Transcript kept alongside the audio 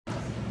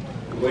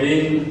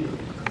When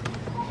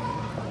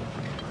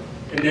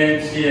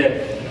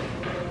NAMCF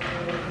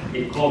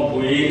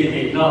inkhawm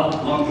in na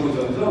mang tu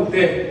zong zong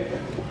te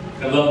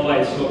kalau pai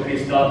so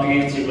Krista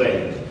pingin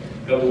cibai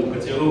kabu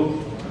kecil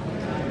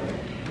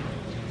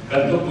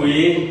kan tu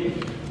pui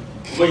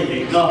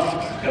in na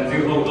kan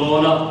tu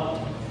ho na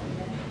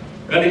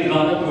kan in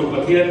na tu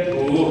pathian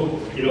tu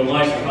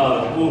ilomai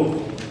sakala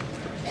tu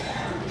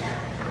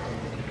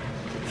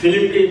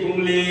Philippi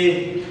pungli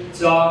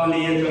chang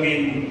li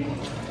kangin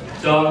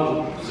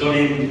chang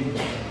zorin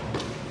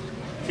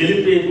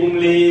Philippi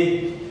pungli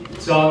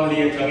chang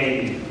li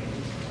kangin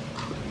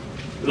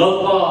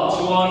LALPA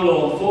chuan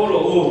lo fo lo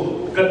u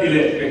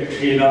katile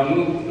pekhinang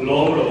lo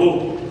lo u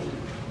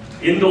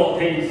Indo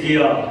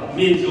Asia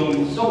mi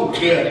zum song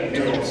ke ni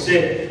ro se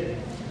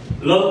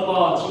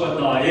LALPA chuan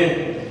na ye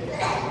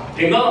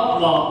enga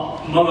ma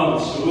mangam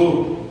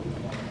su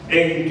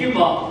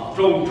engkima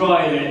trong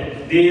trai le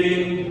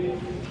dilin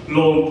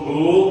long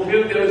thu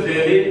khil tel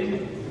zelin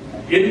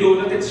Indo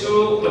na te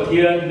chu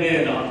pathian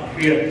ne na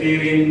khriat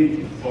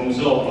tirin phong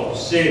zo lo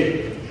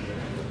se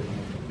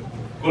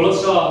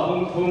Kolosa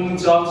hung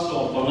chang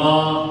so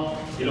panga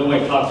ilong ai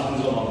khat chun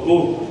zo ma u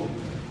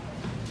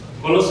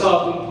Kolosa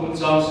hung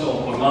chang so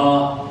panga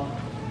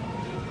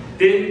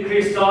tin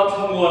Krista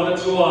thamwa na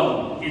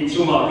chuan in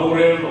chuma lo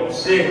re lo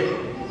se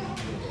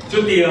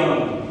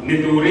chutiang ni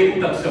durin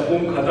tak sa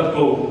hung khata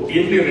ko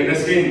in ni re na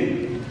sin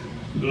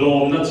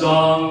lom na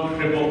chang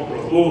rebok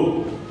ro u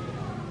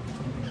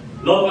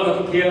lo ka na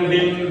thiang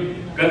lim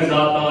kan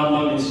za ta ma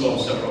min so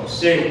sa ro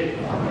se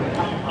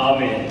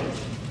amen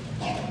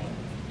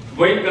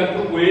với các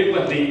quốc quý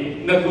và thị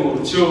na cụ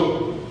chu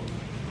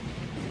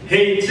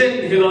hình trên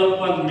thì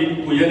LALPAN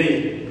mình quý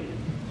này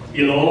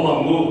ilo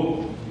mang mu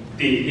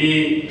tỷ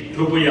hi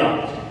thu bùi à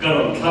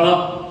karon thana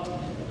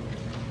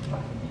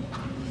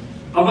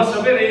ama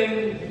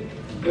saberin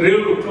riu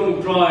lục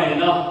trong trai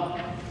na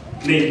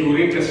nei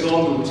turin ka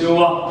som du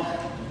chuwa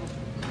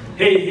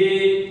hei hi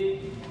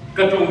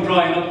ka trong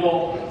trai na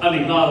po ani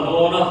na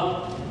lo na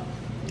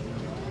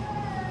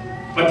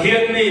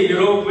pathian ni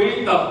biro quý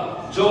tập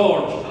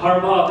George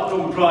Harvard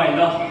trong trai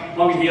na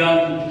mang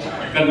hiền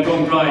cần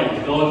trong trai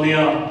đó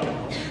nia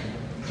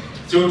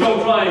chú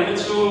trong trai nó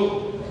chú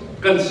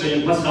cần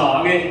sửภาษา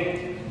nghe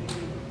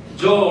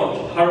George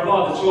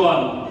Harvard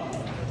chuan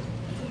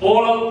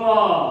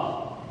LALPA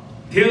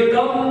thiếu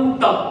đam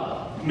tập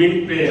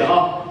min pe a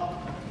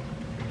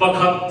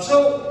pakhat chu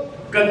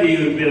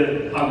kadil bil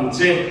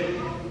angche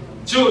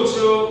chu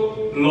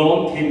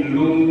lom thin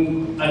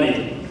lung ani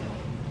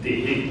ti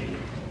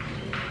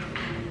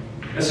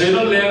Kasi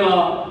nung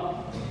lenga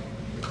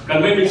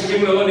kan may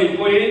misking na ni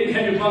po in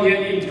heavy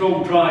pangyan in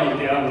from try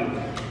diyan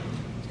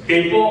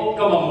kepo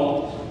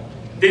kamamo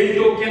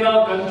dito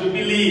kina kan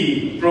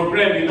jubilee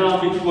program ina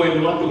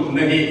bitcoin watu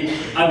nahi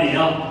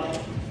aniya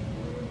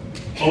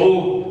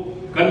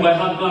kan bay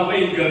han ma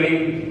may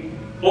garing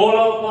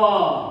LALPA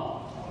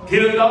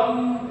thildam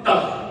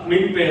tak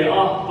min pe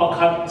a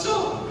pakhat chu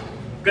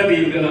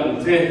kadi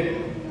galang che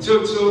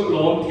chu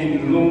lom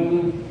thin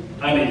lung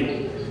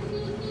ani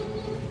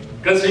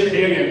Kasi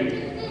kaya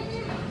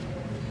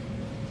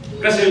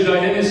kasi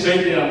dahil ni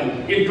say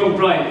diyan income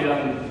right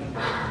diyan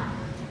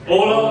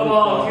LALPA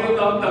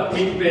thildam tak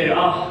min pe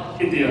a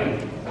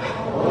itiyan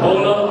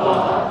LALPA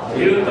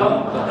thildam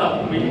tak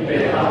min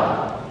pe a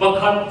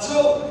pakhat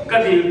chu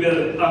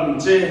kadil ang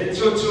che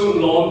chu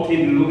lom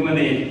thin lung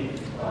ani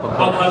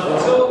pakhat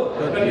chu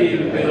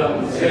kadil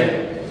ang che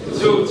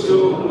chu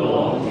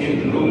lom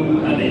thin lung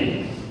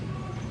ani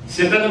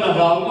setan na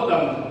raw mo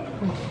dang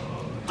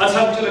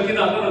asam chu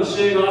kita kan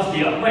se na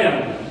sia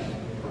mayan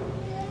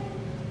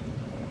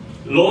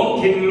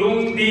lom thin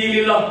lung di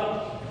lila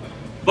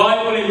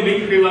bible in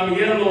mikri lang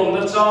yer lom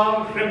na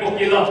chang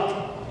repokila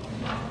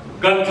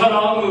kan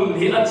thara mun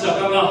hi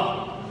achakanga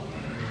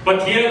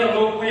pathian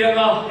ro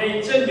kuyanga hei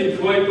chen min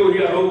thuai tu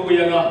hi ro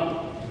kuyanga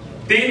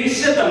tin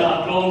setana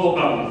lom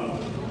bokam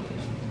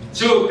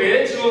chu ke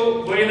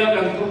chu boina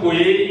kan tu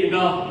kui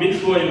ina min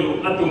thuai lu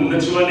atum na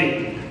chuani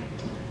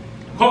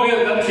Không biết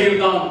các thiếu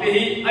đàn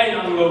thì anh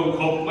ăn lẩu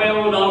khổng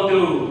bèo nào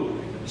từ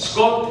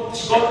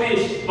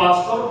Scottish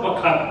passport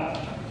bậc hẳn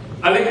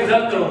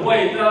Alexander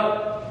quay ra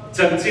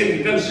chân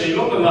chín cần sử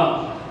lúc ngà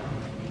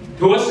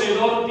thua sử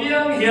đó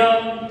tiếng hiền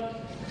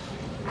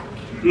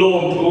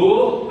lồng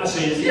thú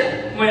sử giết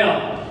mày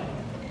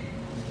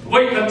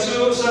với các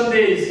chú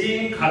Sunday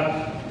xin khẩn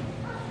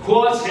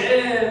khoa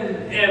chén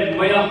em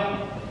mày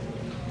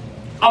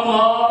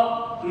ama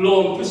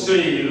lồng thú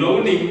sử lâu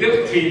ninh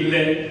đức thì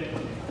lệ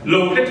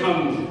lâu cái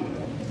thằng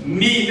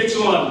mi cái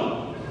chuan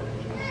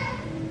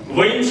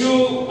với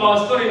chú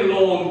pastor in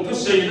long tu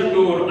sei na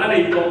dur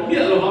ani to biết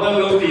là hàng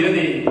lâu thì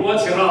này qua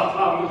chỉ ra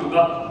tham được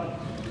cả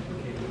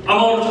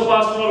among chú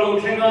pastor lâu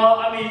khenga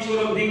ani chú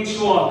làm ding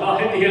chua ta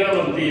hết hiện là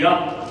làm gì á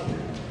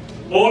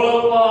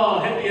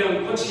LALPA hết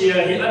hiện có chia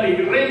hi ani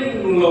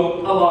ren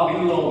lâu awa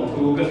in long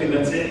tu cái gì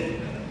đó chứ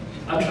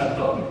anh thật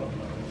to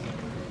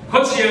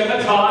có chia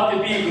cái thà thì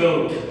bị lâu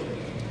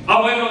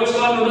Awai lo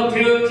chuan no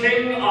thil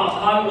theng a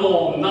khan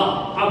lom na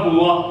a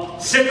bua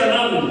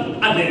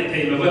setanan ane the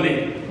thầy là vấn đề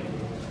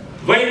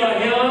vậy là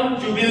hiện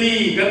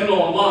jubilee gần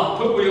lò mà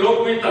thuốc quý rốt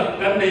quý tật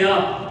gần này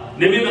à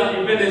nếu như là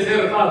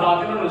Ebenezer ta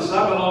đã cái nó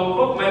sao cái lòng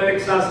quốc mai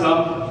Texas lắm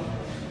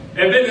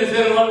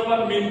Ebenezer là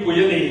con mình quý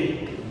này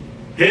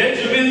hết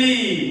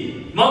jubilee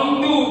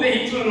mong tu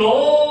để chú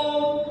lỗ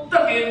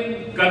tất nhiên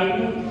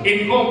cần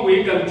inkhawm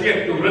quý cần triệt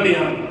đủ ra này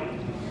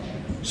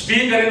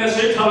speaker in a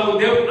say hello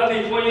deu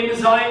ani point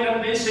sai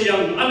kan be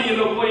sayang ani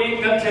lo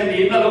point kan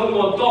theni na lo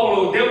mo to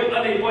lo deu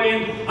ani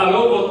point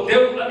alo bo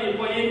deu ani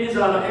point ni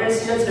za na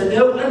asia che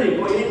deu ani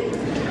point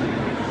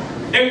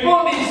engko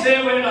ni se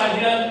we na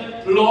hian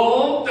lo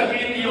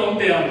takin ni om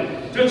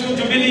team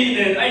chu bili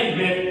ne ai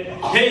me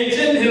hei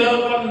chen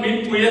hilal pan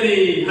min pu ya ni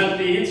han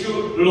ti chu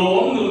lo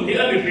nun hi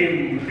ani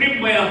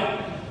rim me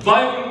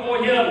Bible po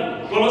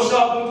yan,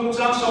 kolosa kung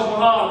tumsang sa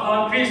mga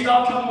kan Krista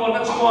kamuan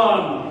at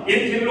suwan,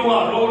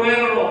 intinunga,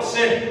 rorero,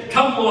 se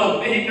kamuan,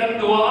 ihikan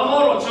dua,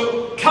 amoro,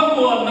 so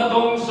kamuan na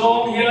dong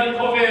song yan,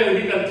 kovel,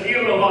 hikan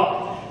tiro ba,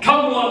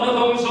 kamuan na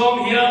dong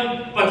song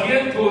yan,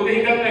 patiyan to,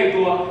 ihikan kay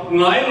tua,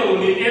 ngay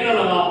lo, ni yan na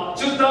lang ha,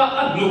 chuta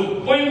at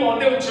nuk, poy mo,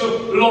 dew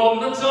chu,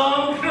 lom na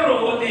chang,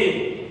 kero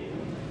di,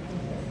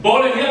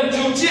 bole yan,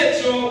 chu, chiet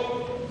chu,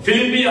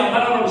 Filipia,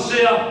 hanam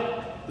siya,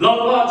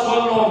 LALPAN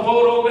chuan long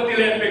poro ka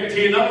tile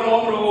pekthi na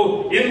rom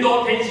ro indo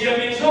theisia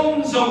mi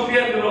som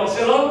kriat ro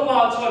se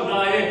LALPAN chuan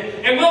nai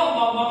enga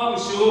ma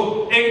su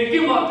eng ki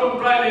ma trong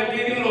prai le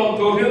ti ding long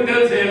to hil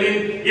tel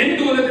zelin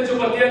indu le chu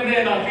patian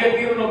ne na kriat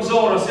ti rom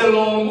zo ro se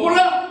long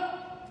ula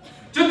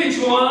chu ti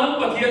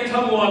chuan patian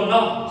thamuan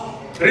na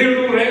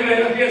rilu re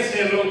na kriat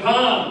se lo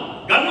khan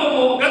gan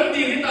mo gan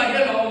ti hi ta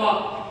ya lo ma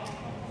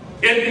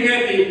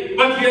ending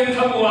patian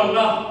thamuan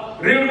na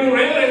rilu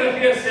re na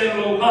kriat se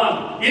lo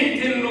khan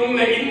intin lung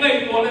le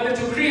ingai ko na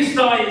chu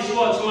Krista i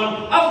chuan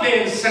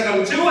aven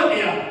sakam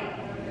chuatia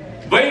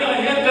baina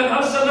hian kan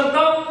hasana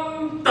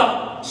tam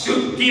tap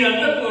sutkian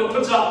na ko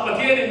phacha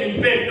pathian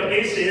min pe ka be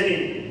se ni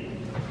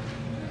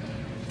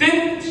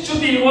tin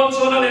chuti wa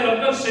chuan le lam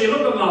kan se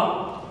lo ka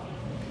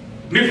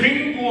mi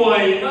hring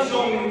buai na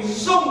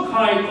song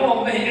khai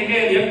kom na hi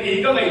nge liam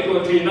ti ka mai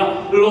to thi na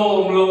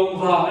lom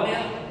wa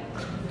nia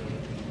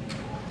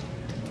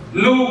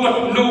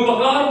nu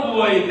bakar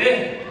buai te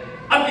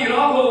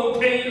atira ho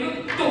thei lu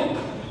tu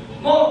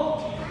mo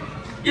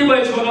i bai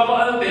chona ba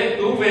te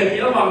tu ve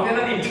ti awang te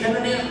na ni chen na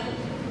ne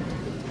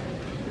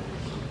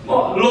mo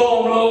lo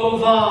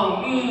wang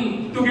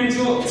tu kin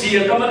chu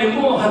chi ka ma ni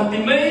mo han ti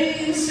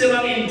mai se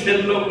na ni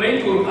chen lo mai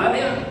tu ka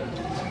ne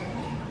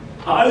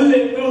alle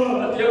to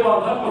atia ba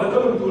ha ma to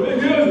tu le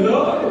ne la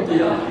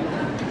ti ya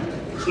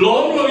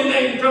lom lo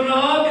nei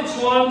prana ti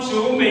chuan chu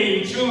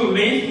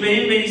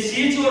mei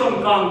si chu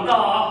rom kang ta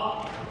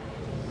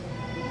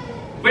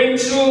when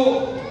chu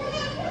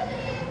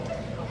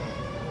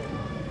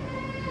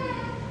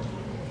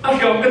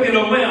ahyom ka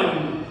tilo mayam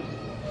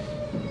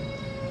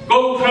go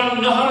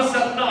kram na har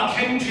sat na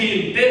khen thi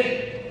te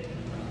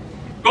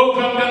go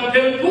kram kan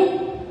tel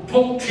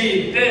phuk thi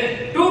te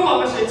tu ma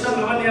ka se chan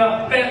na nia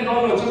pen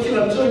don lo chu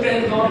khilam chu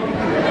pen don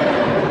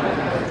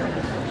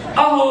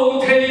a ho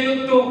thei lu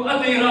tu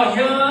ani ra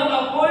ya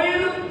a poi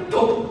lu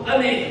tu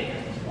ani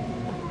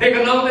he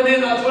ka nau te ne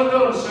na chuan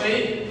ka ron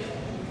sei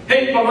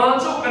hei pama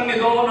chu kan ni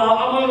do na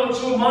amalo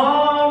chu ma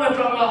na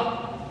tranga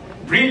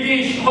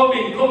British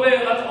hobbing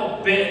kovel at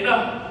oppe na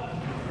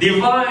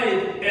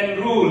divide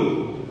and rule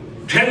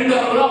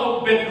tender la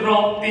oppe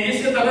drop ti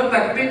se ta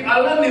taktik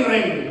ala ni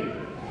reng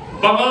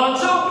pama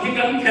chu hi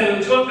kan khel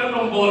chu kan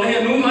rom bol he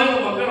nu mai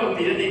ma ka ro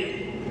ti ni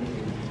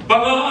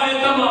pama ai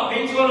ta ma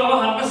pi chu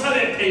la han ka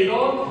sale thei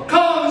do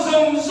khang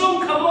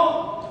song khamo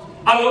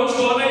alo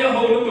chu na ya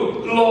ho lu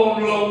tu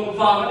lom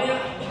va ni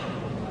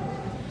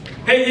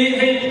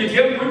hey bị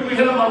thiếp quý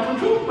hay là mà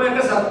chút mấy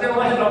cái sạch tiêu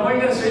hay là mấy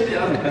cái suy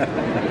tiền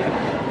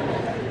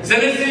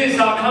Genesis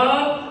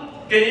sakha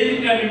cái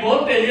anh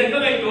bố để hiện các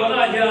ngày tuổi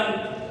là hiện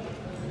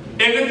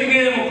em cái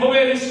tiếng một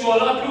khối đi school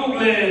là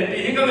thuộc lệ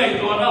thì các ngày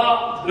tuổi là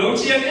lâu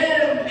chiên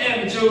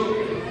em chú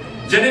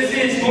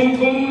Genesis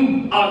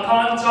thum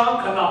akan trang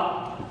khana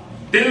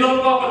tin lâu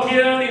qua bát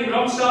thiên in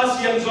ramsa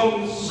siam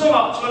song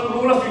soma chuan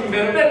rula phim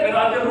ver bet ver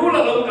ate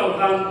rula lâu cầu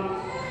khan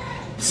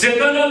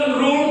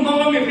Setanan rule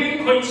mga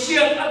mipin koy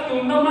siya at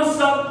kung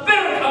namasa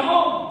per kamo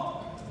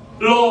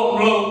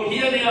long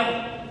hiya niya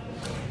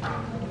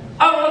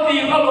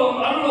arati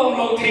along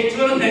lo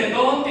teacher ne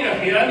don ti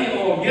akira ni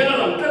o hiya na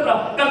lang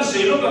kata kan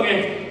silo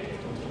kage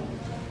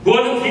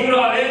buwan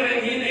tingra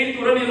le hin ay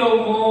turani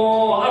lo mo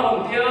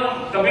arong tiya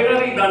kabera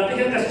ri dante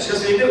kan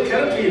kasaside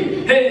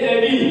kerki hey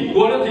bi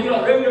buwan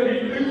tingra le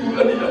ni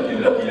turani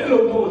la lo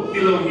mo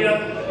tilo hiya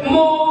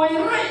mo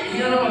rai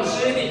hiya na man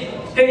seni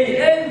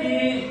hey bi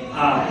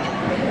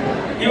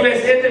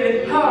USA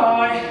David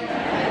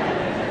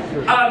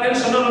hi then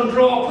someone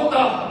draw put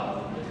up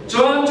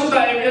chuan chu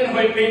ta em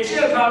hoi pe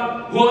chia tham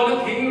hua na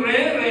thing re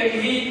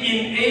hi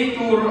in a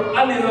tur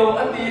anilo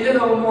ati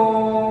elo mo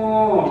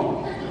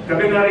ka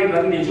be ngari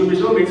kan ni chu bi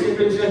so be sin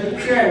pen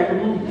share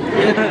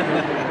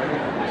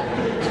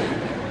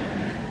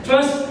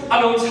just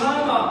alo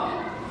chama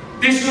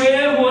this way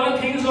hua na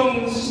thing song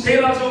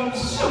stela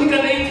song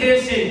kan ei the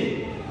sin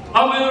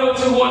amero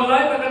chuan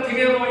lai ta ka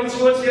thige roi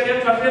chu chiare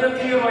thafera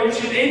thige roi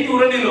chin ei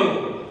turani lo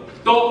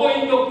to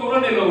point to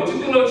turani lo chu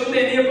tu lo chu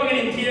ne ni pa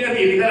ni thia ka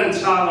ti kan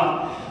chama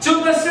chu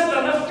ta se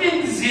ta na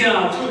fin zia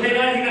chu he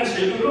lai kan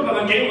se lu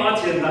ka ke ma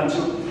chen dan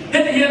chu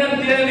he ti han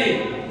ti ni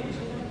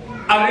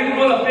arin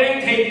ko la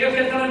peng thei dia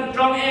ke tan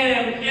trong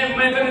em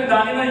mai ka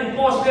dan ni na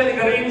post ke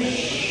ka rin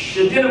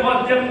she dia ma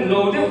tem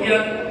no de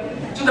ya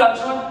chu da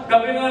chu ka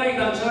be nga ri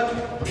dan chu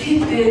thi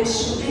te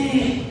su e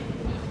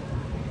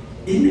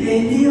in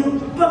enia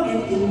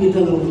pagin in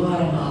mitalo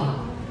varama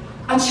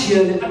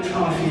achian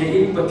atrafi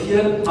in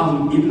pathian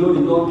am iblo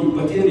do bi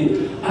pathian ni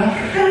a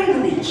rang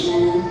ni chu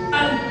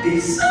an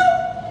dis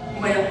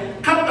maya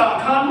kata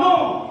khamo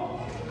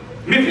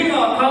mi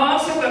pinga kha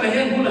se ta ne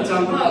hen huna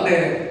chang ma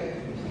le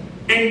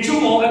eng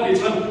chu mo ka bi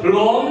chon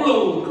long lu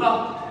kha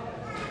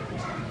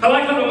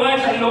kalai ka lo mai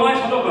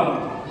sa ba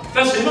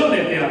ka se no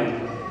le tian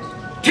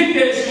thik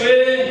de swe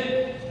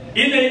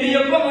in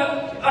enia pagin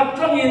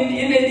atrangin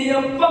in enia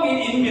pagin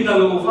in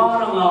mitalo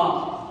varama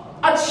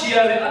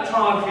achiale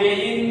atrafe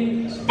in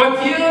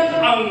pathian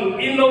ang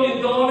ilo ni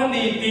dona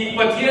ni ti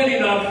pathian ni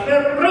na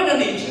ferranga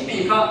ni chiti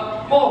kha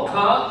mo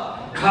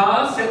kha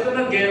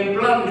setna game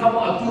plan kha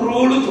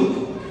aturulu tu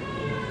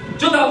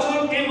joda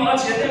chon ke ma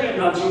chete me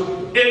na chu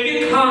evi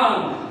khan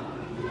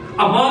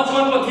ama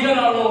chon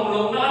pathian a lo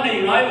na nei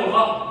ngai lo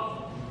ha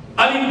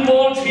anin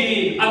pol thi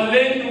an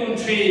len tun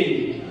thi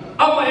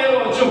ama ero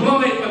chu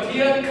mai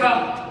pathian kha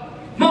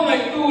mai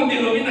tu ni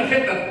lo ina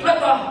kheta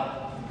tlata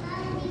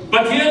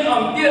pathian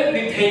am tiat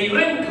ni thei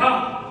ren kha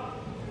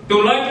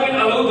tu lai point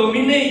alo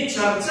dominate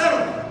char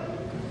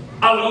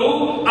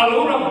alo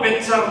ram pet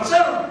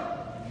char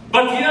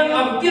pathian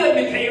am tiat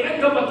ni thei ren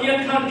kha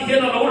pathian khan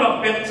hian alo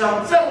ram pet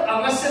char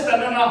anga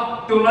setana na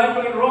tu lai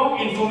point wrong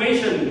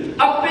information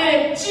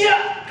ape chia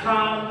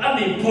khan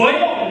ani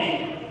boyo ni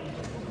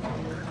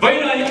vai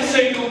na yin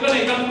sei tu ka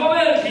nei kan ko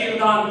el thir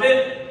dan te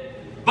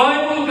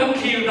bible kan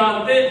thir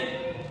dan te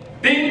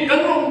tin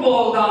kan rum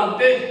bol dan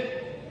te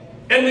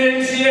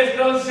NAMCF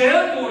kal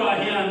sel pura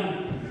hian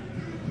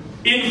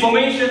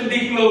information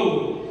diklo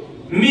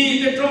mi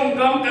te trong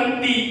kam kan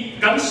ti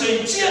kan sei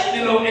chia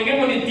ni lo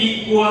egemoni ti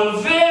kwal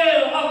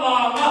vel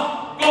awanga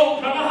ko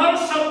kana har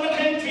sam ka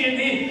then thi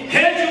ni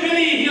he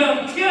jubilee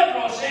hian thia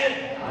ro se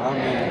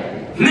amen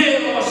ne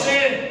ro se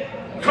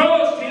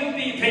cross til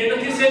ti the na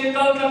ti sen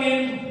kal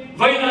kamin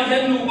vai na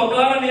hian nu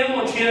pakara ni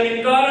mo thian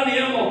in kara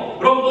ni mo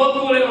rombo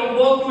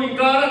tu in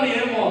kara ni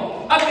mo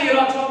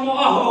atira chomo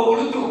a ho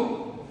lu tu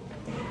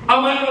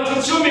amai lo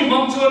chu mi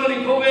mong chu ni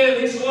ko ve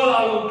hi so la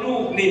lo tu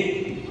ni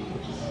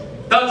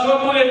ta chu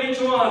mo e bi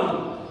chuan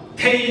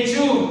thei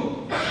chu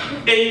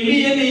e mi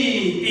ni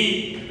ti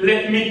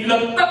let mi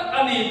lam tak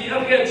ani ti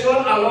a ke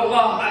chuan a lo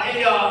wa a e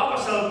ya a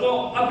pasal ko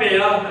a pe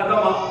ya ka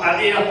ta ma a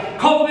e ya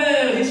ko ve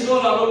hi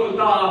so la lo tu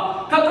ta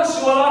ka ta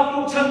so la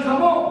tu chan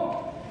ka mo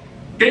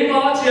ke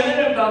ma chi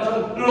ne ta chu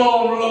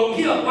long lo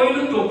hi a koi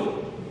lu tu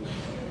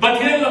ba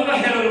the la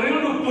ka hel ri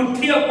lu pu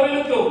thi a koi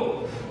lu tu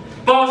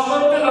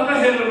pastor te laka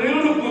hel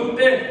rilu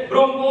putte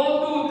rombo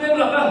tu te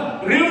laka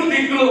rilu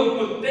diklo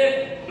putte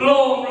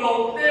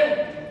lom te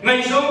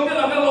ngai song te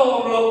laka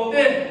lom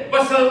te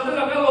pasal te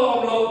laka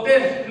lom te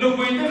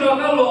lupui te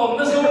laka lom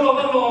na so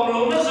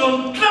lom na son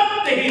klap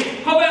te hi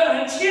ko ba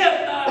han chia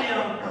ta nia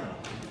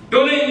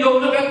do nei do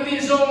na kan ti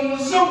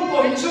song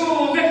ko hi chu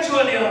vek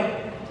chu nia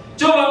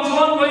cho bang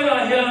chuan vai la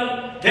hian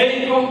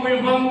hei kong pui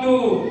mang tu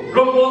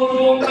rombo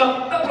tu ka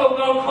tak lo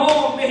kal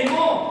khom te hi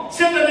mo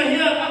sen na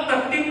hian a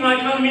tak tik ngai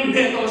kan min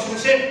he to su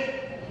se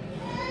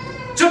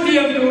chu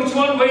tiam tu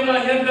chuan vai la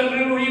hian kan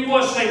ri ri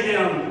ko sai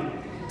tiam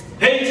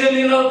hei chen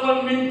ni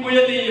LALPAN min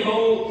pui ni ho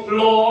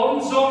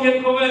lom song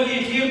het ko ve hi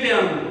thir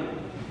tiam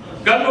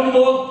kan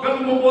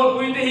mo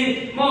pui te hi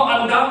mo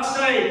an dak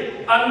sai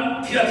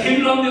an thia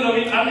thim lam ni lo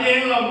mi an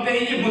eng lam te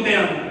hi mu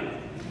tiam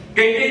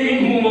ke te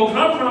min hu mo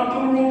phram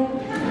tu ru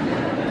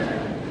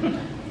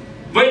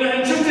vậy là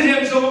anh chúng ta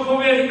hiện số có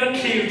vẻ thì cần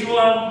khỉu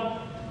chuan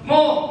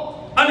mò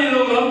anh đi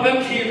lâu lắm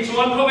cần khỉu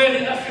chuan có vẻ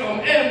thì đã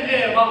phồng em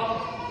à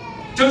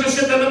chúng ta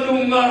sẽ ta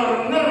tung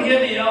ngar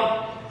hiện đi à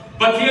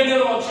và thiên nhiên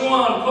họ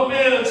chuan có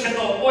vẻ sẽ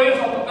tổ ôi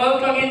học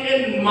các cái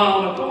em mà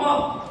đúng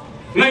không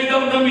ngày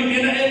đầu năm mình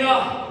đi em à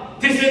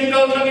thì xem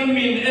các cái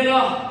mình em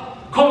à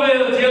có vẻ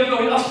thiên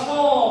rồi à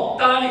phô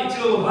ta đi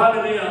chưa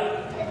hallelujah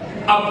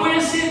à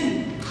quên xin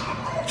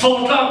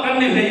phong ta cần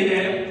đi về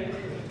đấy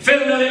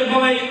Finally,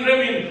 my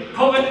Inrin,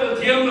 COVID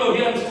thiam lo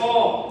hian so.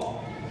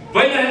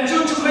 Vậy là anh chú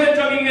khuê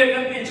cho mình nghe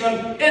cái tin chọn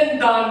em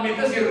đàn mình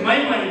ta sửa máy.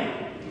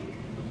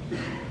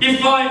 If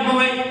I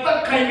my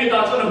tất khai mình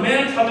ta cho nó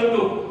men phát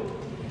được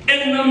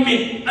em nằm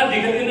mình anh đi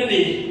cái tin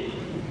này.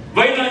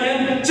 Vậy là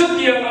anh trước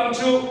kia làm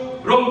chú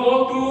rombo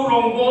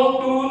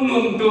tu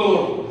nun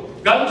tu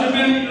gan chú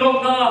bin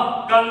long na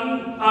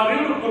gan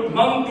ariu kut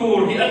mang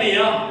tu hi anh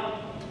à.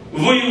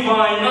 Vui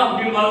vai na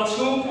bị mal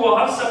chú của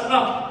hát sắc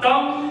na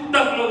tam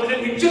tất lộ cái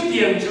hình trước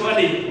tiền cho anh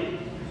đi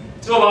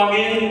cho bà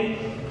nghe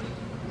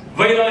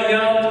vậy là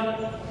nhà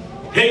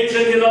hết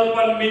chân thì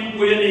LALPAN mình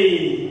quên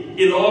đi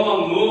ilo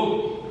mang mu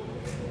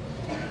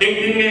anh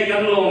tin nghe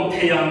cái lòng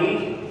thiang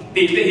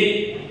tỉ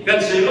tỉ กัน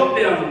เสียลบเ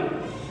ตียง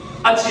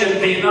อาเชียน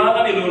ตีนาอั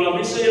นนี้เราไ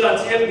ม่ใช่ละ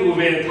เชียนดูเ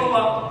วทเท่าว่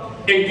า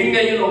เองทิ้งไง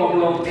ล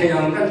องเทีย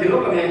งกันที่ล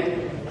บกันเอง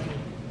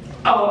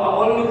เอา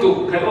ลูกตุก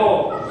ใครโอ้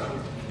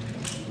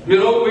มี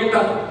โรควิต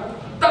า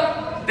ตัก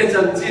แต่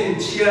จันจิน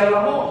เชียร์ละ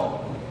โม่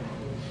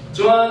จ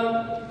วน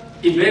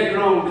อีเบก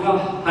ร้องค่ะ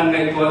อันไหน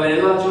ตัวอะไร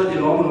ล่ะจวนที่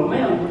ร้องเราไม่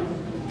เ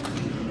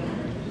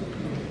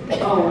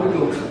อา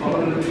ลูก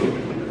ตุก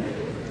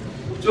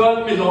จวน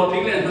มีโรคทิ้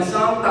งเลยนะซ้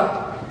ำตัก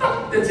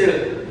แต่เจอ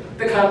แ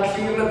ต่ขาด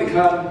คิ้วแล้วแต่ข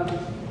าด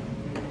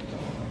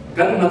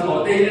กันมาถอด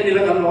เต้นี่แ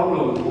ล้วกันร้องเร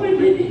าไม่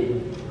ดี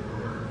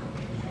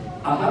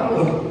ฮัลโหล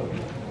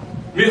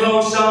มีเฮา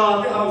ซา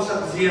ที่เฮาสั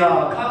กเสีย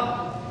ค่ะ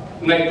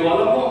ไงตัว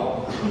ละโม่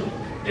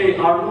อ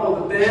าร์โน่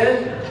ก็เต้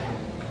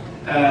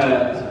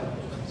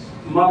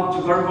มาจุ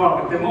กร์บาร์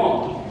ก็เต้โม่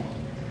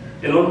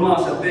ลอนมา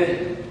สัตเต้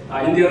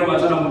อินเดียเรา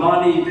จะนำมา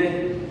นี่เต้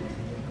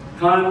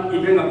ขันอี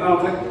เป็นกับเขา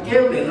เกี่ย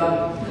วเลยละ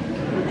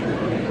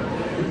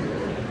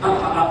อ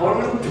อน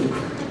ตุก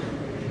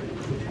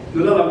ดู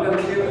แลแบบกัน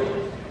เกี่ยว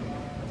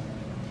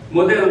โม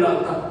เดลนั้น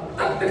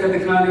ตัดแต่กัน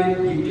ที่ขัน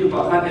นี่ยูทูบปา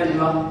กขันเอง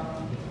ละ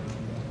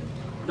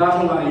ดาร์ท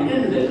ลายเอ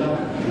งเลยละ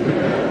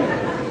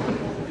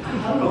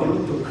ฮัลโหล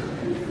ตุก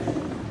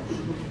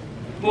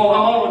โมอา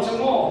มาโรชั่ว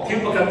โมที่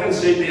ประกันกันเ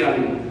สียเดียน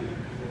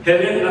เฮ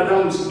เลนอดั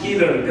มส์กิลเ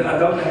ลอร์ที่อ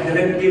ดัมเฮเล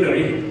นกิลเลอร์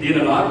ดี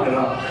น่ารักกันล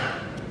ะ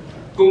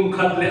กุม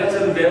ขัดเลอาจา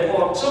รย์เบอ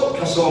ร์ชอบผ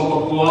สมกั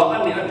บว่าอั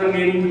นนี้อัต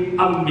ริน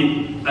อัมบิด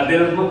อเด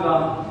ลมกะ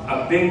อั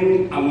บเด้ง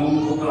อังง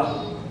กุกะ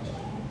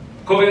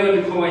เขาเวลา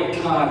ที่เขาไม่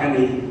ฆ่ากัน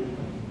นี่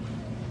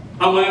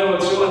อามาโร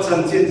ชั่วฉั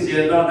นจินเสีย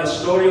ดา the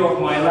story of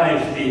my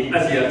life ที่อา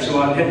เซียชว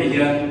นเฮติเฮี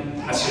ยน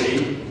อาศัย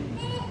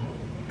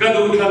กระ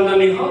ดูกขัน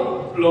นี่เขา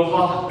โลภ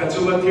ะกระจุ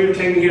กที่เท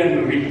งเฮียน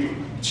ริ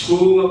ชู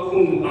ง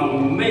คุ้งอัง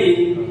ไม่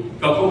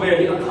กับเขาเว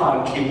ลาขาด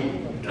คิม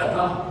แล้ว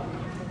ก็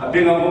อับเด้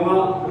งอังงะ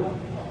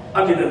อั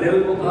นนี้เดล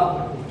ก็ว่า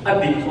อัน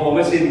นี้พอม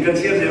าสินกันเ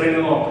ชื่อใจเลย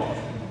ว่า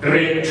เ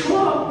รื่องชั่ว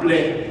เปล่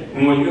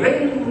งวยเร่ง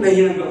ใน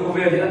ยังกับเขาเว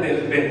ลาเดล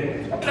เป็น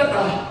แล้ว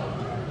ก็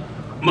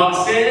มา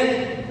เสีย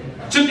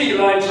จุดที่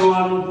ลายชว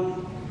น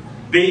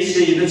เบ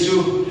สิกจู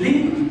ลิง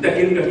ตะ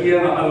กินกับเฮีย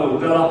นอาลู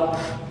กละ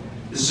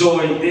จอ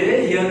ยเด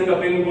เฮียนกับ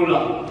เป็นบุล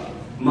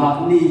มา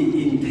นี่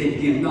อินเท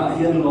กินน่าเ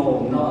ฮียนลง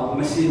น่าม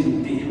าสิน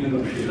ตีมันล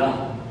งสิละ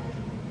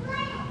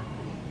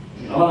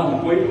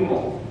ป่วยหม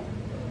ด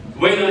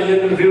เวลาเห็น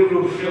เรื่องรู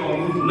ปเรื่อง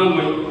นั่งไ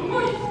ม่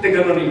แต่ก็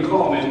เราอินข้อ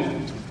มัน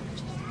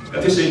แต่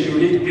ที่สิ่งอยู่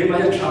นี่เก็บมา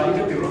ให้ใช้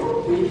ก็ติดรถ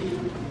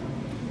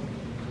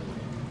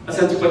อาจ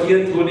ารย์จุปเทียน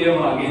ทุนเอว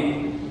ากิ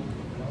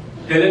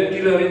เฮเลนกิ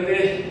ลเลอร์เต้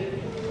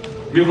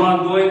มีวัน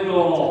ด้วยตั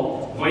ว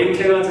ไว้แ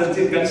ค่อาจารย์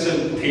จิตกันสุด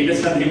ที่จะ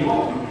สั่นหิมะ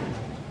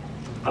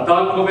อาจา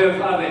รย์เขาเบิก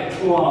อะไร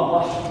ชัวร์ว่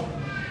า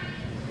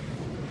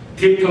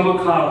ทิพย์ธรรม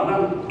คานั่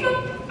น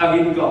อา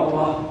กินก่อ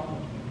ว่า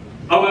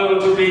เอาไว้เรา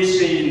จะไป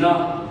สีนะ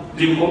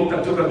ริมผมตัด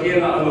จุกเกีย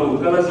ร์อาลู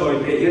ก็ละจอย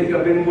เทียนกั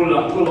บเป็นบุล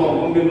ทุลอง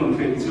ผมเป็นมันเ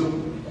ป็นจุ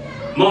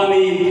มา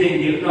นี่เทียน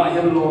เดียร์น่าเ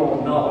ห็นลง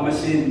น่าอมา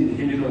สิน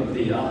ที่มีรถ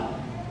ตีอา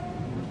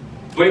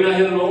เวลาเ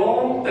ห็นล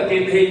งตะเกีย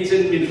บเฮจิ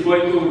นมีช่วย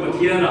ตัวกับเ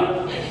ทียนอ่ะ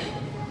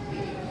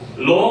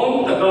ลง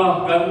แต่ก็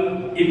กัน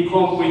อินคอ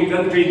มคุยกั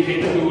นทรีนเทน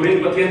ดูเรื่อง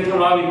กับเทียนท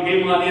ราวินเกม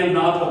มาเนี่ย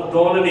น่าถกโต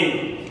นั่นเอง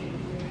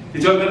ที่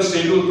จนกันสิ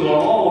ลูตัว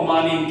อ๋อมา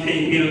นี่เทียน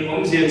เดียร์ผ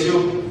มเสียชู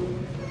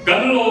กั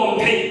นลง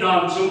เทียนตา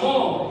มชั่วโม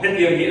งเห็น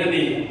อย่างนี้นั่นเอ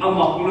งอา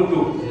มักลุ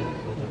ตุ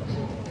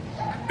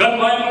กันไ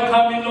ปมันค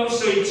ำมีลมส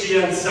วยเชีย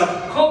นสัก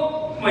ครบ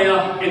ไม่อะ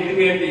เอ็นเ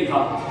งี้ยดีค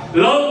รับ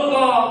ลม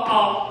ก็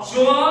อับ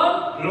ชัว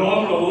ลม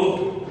รู้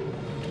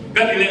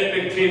กันที่เล็กเป็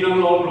นทีนั่ง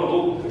ลมรู้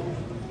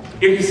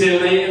อีกเสีย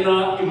ในน่ะ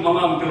อีมัง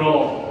อังตรอ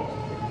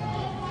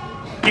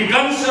อีกกั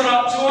นสระ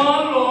ชัว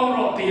ลม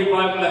รู้ที่ไป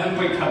เป็นอะไรไ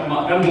ปขัดมา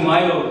กันมุ่งไง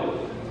รู้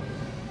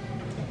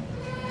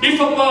อี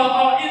ฟ้า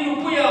อินุ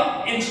พุย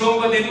อินโช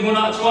กดินหัวห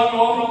น้าชัวล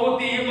มรู้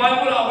ที่ไปเ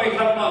ป็นอะไรไป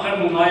ขัดมากัน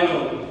มุ่งไง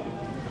รู้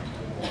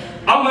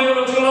อามาเร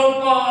าจะเล่า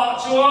ว่า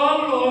ชวน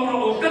ลม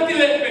รู้กันที่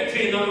เล็กเป็น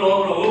ทีนั่งลม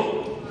รู้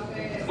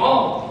อ๋อ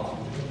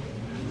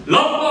เล่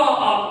าว่า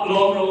ล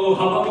มรู้ห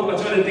ามาตุก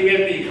ชวนติเก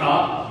ติขา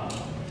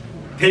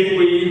เท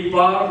วีป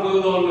าร์บู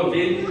ดอนล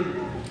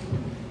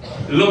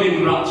วิน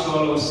รัชว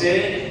โลเซ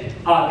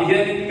ที่เห็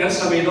นกันส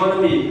มัยโดน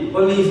มีโอ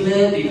ลิฟเล่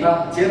ติขา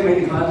เจ้าไม่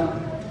ติขา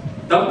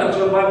ตั้งแต่ช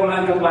วนไปคนนั้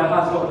นกันไปหา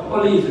สโอ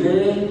ลิฟเล่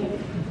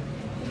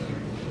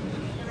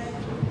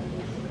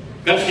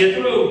กันเขียน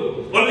รูป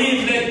โอลิฟ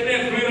เล่เล่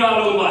ฟรีราโ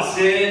ลมาเซ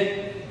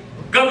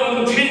กันลง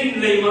ทิ้ง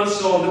เลยมาส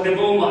อนแต่โบ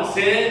มาเซ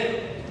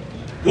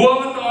หัว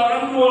มันต่อรั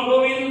นรัวล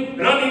วิน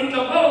รันินต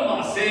ะเบลมา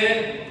เซ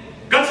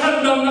กันฉัน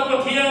นำนักป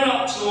ฏิญาณ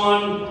ชวน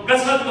กัน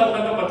ฉันนำ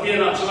นักปฏิญา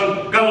ณชวน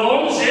กันล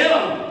งเสีย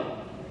ง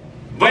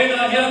เวล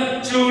าเห็น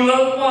จูล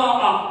ว่า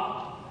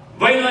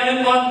เวลาเห็น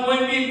วันวัน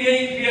วิเดีย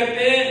เฟียเ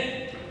ต้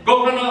ก็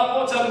ขณะโอ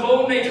จันโบ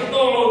ในขโต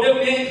โลเดีย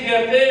เฟีย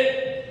เต้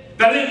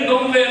กันเล่นด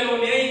งเวโล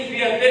เดียเฟี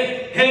ยเต้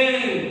เฮง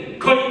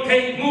คอยเท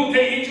มูเท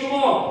อิจูโม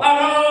อา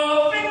รา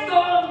ฟิกต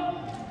อน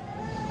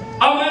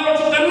เอาไว้เรา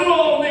จะกันล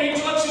งใน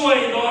ช่วย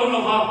โดนหร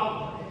อครับ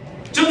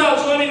จุดเรา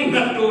ช่วยนิ่ง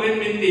กันดูเอ็น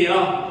มินเดีย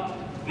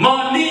มา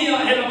นี่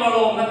เห็นมาล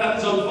งนะครับ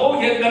จนโฟ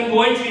เห็นกันบ่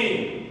อยที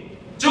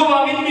จูว่า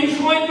มิน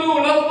ช่วยดู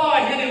แล้วว่า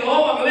เห็นล้อ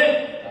มาเลย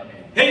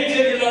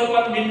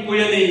an min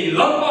puyani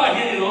lalpa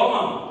hi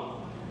loma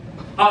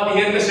a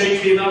di hen ka sei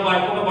thina bai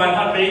ko bai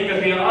ha dei ka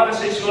ria a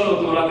sei swalo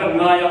to ra kan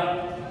ngaya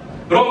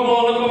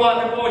rombol ko ma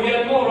te ko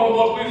hian mo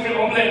rombol pui fri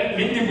omle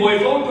min ti boy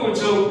fo tu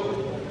chu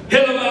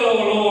hello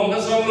lo na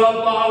song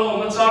lalpa lo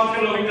na chak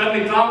khelo kan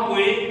ni kam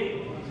pui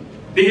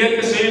di hen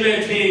ka sei le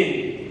thi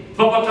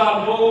fa pata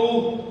bo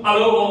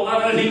alo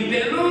ana ling te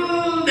lu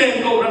den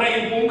ko ra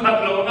in pung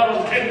khat lo na ro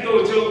khen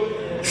tu chu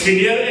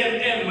senior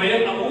em mai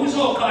a u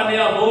so ka ne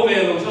a bo ve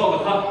lo so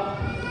ka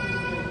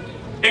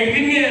eng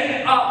tin nge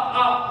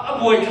a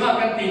buai kha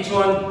kan ti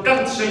chuan kan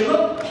sei lo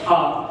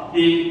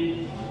i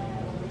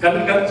kan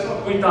so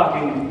kui ta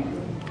kin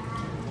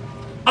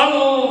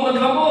alo ma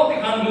kha mo ti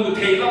kan mu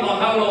thei la ma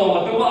kha lo ma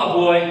tu a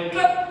buai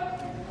klat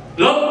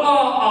lo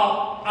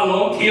a lo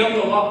thiam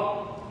lo ba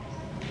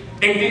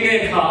eng tin nge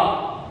kha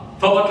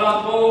fa ba ta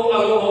ko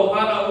alo ho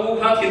ka na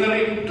u kha thin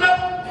rin klat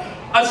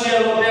a sia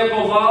lo te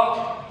ko va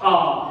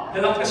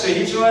thế là cái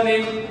sự cho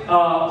nên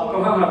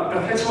cũng có hàng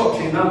các cái chỗ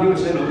thì nam như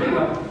sẽ nói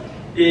là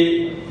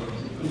thì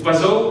và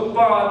dấu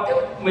ba tiếp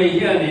mấy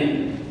hiện thì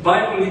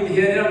bài của mình thì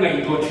hiện ngày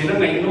tuổi thì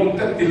ngày nông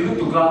các tin lúc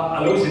tụi ta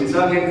alo sinh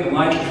ra hiện cái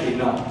mai thì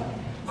là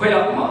khơi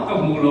áp mà các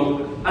mù lô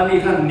anh đi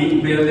hàng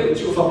nịnh về để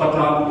chịu phật bát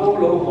ram bố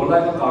lô hồ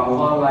lại các càng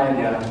hoa lại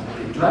nhỉ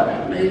thì rất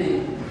mấy đi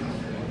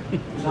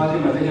sao thì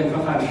mà thấy hiện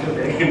các hàng chưa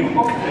để cái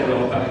mốc cái lô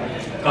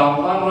càng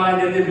hoa lại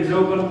thì ví dụ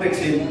con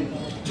taxi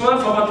cho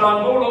phật bát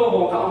ram bố lô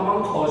hồ các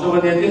mang khổ cho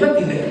cái này thì rất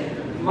là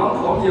mang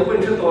khổ nhiều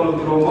bên trước tôi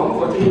rồi mang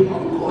khổ thì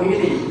mang khổ cái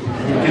gì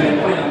cái này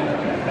coi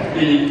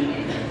thì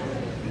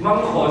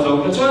mang khổ rồi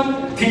cái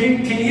chuyện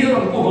thì hiểu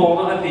rằng cô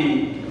hồ mà thì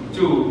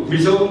chủ ví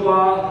dụ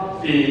qua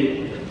thì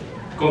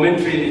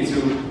commentary thì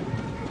chủ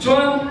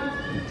chuyện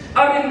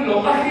anh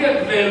lo anh hiện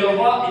về lo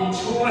qua in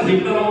chung là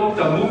hình lo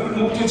tầm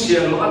mục chú chia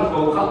lo anh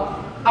có khác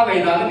anh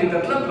ngày nào thì tất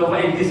lắm lo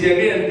phải in thì chia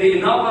cái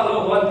thì nào mà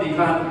lo quan thì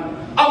kan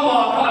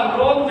ama kan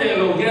ron về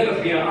lo hiện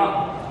được kia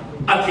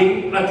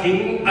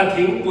a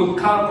thính bút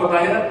khang có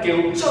đại là kiểu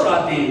cho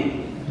ra thì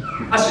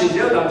suy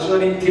yếu làm cho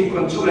nên thính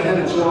còn chú là hết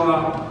là chú mà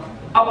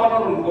apa nó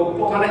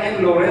cũng có cái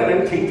em lo đấy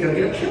là thính cái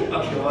kiểu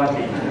ra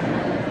thì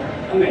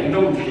anh ngày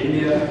đông thì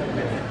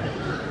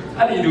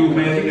anh đi đủ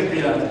về thì cái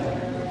tiền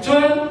cho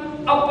nên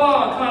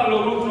apa kan lo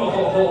lúc lo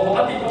họ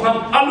anh đi có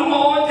khăn anh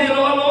lo thế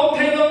lo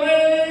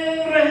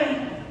đấy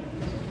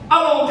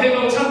alo thế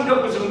lo chăn cấp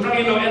của chúng ta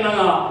lo em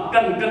là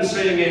cần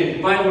xây nghề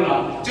bài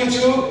là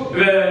chú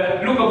về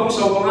lúc mà cũng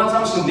sống có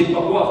tham xuân đi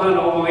bảo qua khăn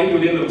lo mà ấy đủ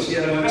điện lo chia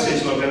là các xây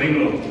sửa cái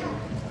ring lo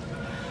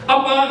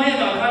apa này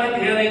là khăn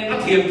thì này các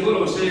thiệp thu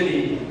lo xây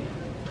đi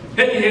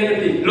hết thì hết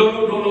đi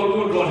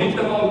lo hít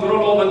tâm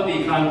ông lo vẫn đi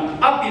khăn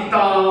áp đi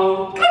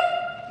tao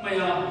mày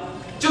à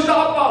chúng ta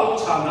apa lo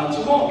chăn là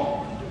chú mò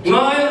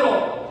ngay rồi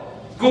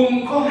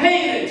cùng có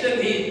hay trên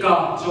thì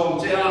cả trong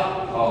chế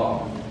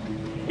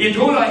ít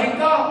thu là hiện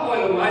ca coi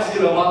là mai xí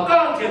lo mà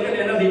ca chuyện cái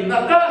này là hình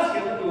na ca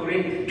chuyện là tụi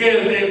mình kêu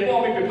để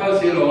bỏ bị phá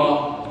xí lo mà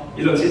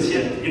ít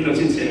lo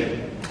xin tiền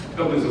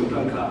các bạn dùng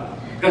thằng khác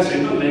các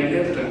chuyện nó lấy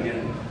hết tất nhiên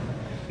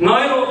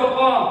ngay rồi các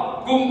bạn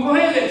cùng có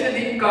hay trên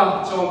thì cả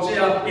trong chế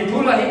ít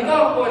thu là hiện ca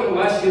coi là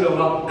mai xí lo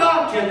mà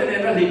ca chuyện cái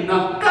này là hình na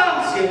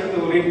ca chuyện là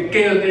tụi mình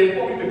kêu để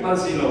bỏ bị phá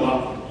xí lo mà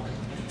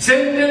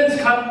sentence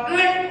khác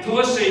lệch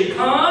thua sĩ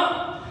khác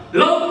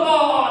lâu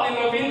qua thì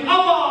người Việt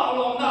ama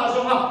lòng na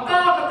dùng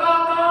ca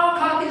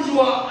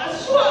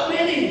Aswa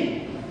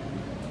many.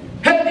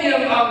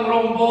 Hetiang ang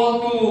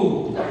rombo tu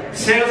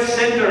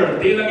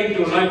self-center di lagi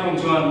tu lai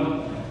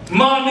pengjuan.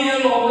 Mani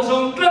lo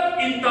song klub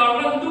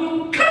intaran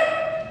tu klub.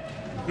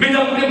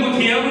 Midang ke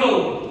mutiang lo.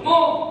 Mo.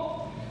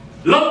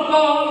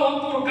 Lampa lo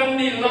tu kan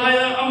ni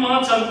laya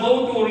ama chan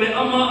bo tu le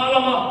ama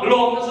alama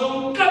lo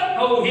song klub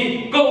ho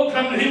hi go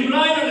kan him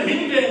lai na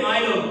him ve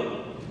ngai lo.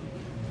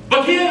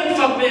 Bathian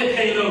fak ve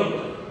thei lo.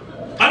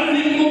 Anh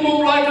linh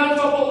mục lại gan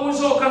pháp bộ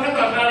số các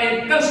cái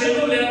này các sinh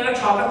viên liền các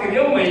cháu các tiểu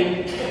yêu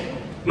mình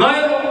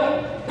ngay rồi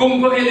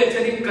cùng có hệ lệ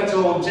trên các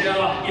cháu chơi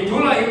à ít thôi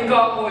là hiện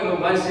các cô nó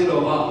ngay xí lo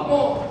mà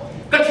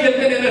các chuyện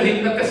thế này là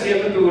hiện các xem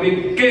cái tụi đi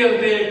kêu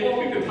để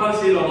cô bị phá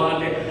xí lo mà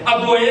đấy à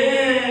bố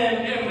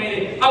em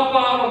này à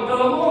ba còn cái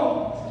lo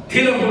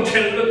thì là một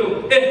chuyện đó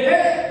tụi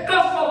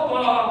các pháp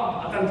ba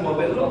akan thua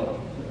bên lo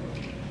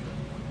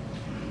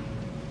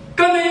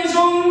cái này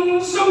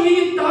sống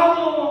hít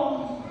tao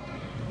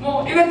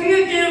mo ina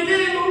tinggal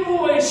no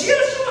boy sia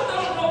semua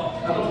tahu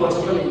atau buat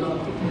sekali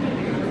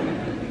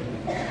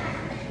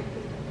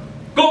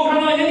kau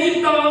kerana yang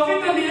ita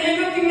fika dia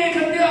ingat tinggal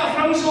kerja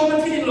orang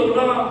semua tidak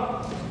lola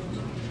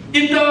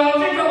ita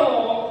fika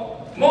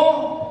mo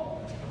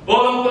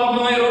orang tua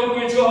mengai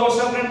rogu jual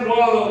sampai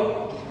rola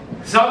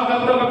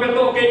sampai berapa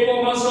petok kepo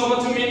masuk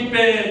macam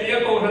impe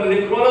dia kau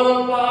hendak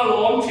rola apa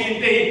lom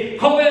cinta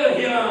kau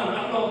berhian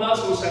atau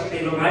nasu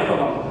sakti lo ngai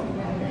lo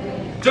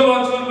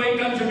Coba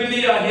berikan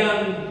jubilee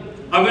ahian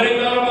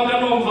Amerika orang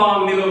makan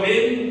vang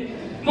nilovin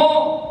mo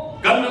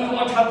kan aku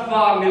achat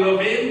vang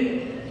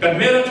nilovin kan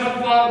mera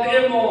chat vang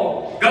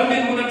demo kan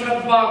min muna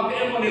chat vang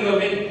demo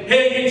nilovin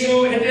hey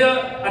Yesu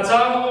hetia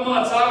achang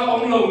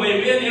lo mai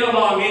be dia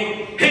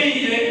vangi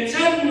hey le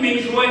chen min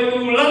suai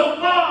tu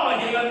lalpa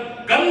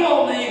hian kan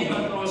lo nei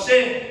kan ro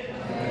xe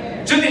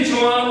chút đi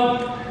chuan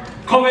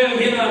không về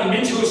hiện là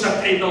mình chịu sạch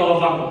thay đồ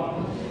vàng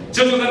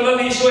cho chúng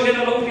ta đi xuôi hiện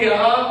là lâu kia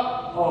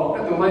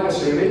các tụi mai cái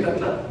suy nghĩ thật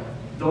là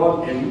đó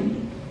em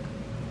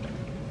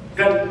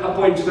kan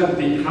appointment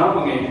di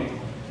hamang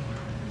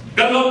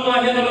kan lo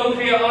ma hian lo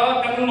khria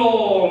kan lo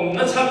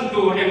na chan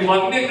tu em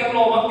wang ne kan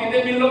lo mak ti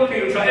de min lo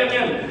khri tha em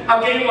yan a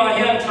ke ma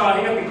hian tha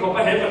hi ka ti ko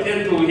pa he pathian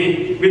tu hi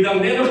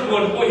midang ne no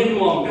kon po hin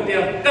nuam ka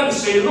tia kan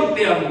sei lo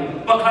tiam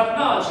pakhat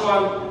na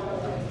chuan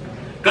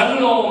kan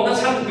lo na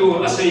chan tu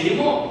a sei hi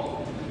mo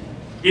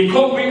in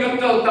khom pi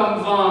kan kal tam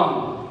wang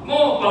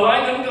mo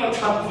palai kan kal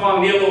that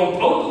wang ne lo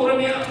tho tu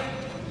ra nia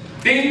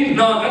tin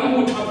na kan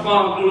mu that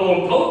wang lo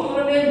tho tu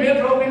ra ne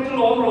me pro bin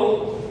lo ro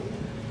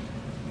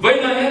vậy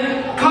là hiện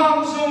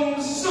khang sung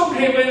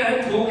hay vậy là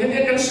thủ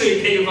cái cái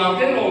sợi thề vàng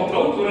cái lồng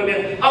thấu thủ là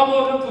này, ao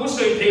bao thủ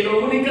sợi thề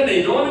lồng đi cái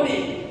này đó đi,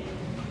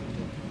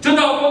 chúng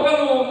ta có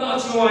cái lồng nó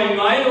xoay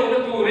mãi lồng cái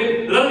thủ đi,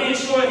 lần đi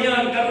xoay hiện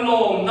cái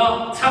lồng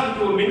nó chăn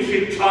thủ mình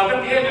phịch trả cái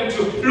tiền em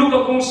chụp, lúc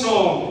đó cũng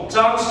sòng,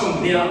 trang sòng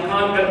địa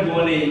khan cái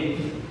bùa này,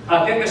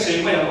 cái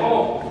sợi mày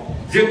ô,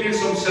 riêng cái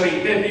sòng sợi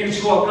cái đi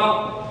xoa các,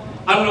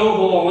 anh lô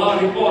hồ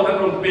ngã đi bỏ cái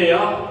lồng bè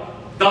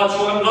ta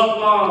chuan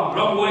LALPAN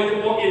ramway te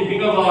pok in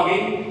hinga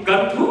wagi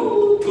kan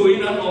thu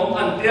in an om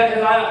an tia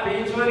ela pi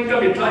chuan ka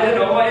mi thlai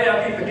ro wa ya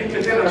ki takin te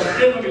ra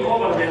te mi o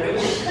ma ve te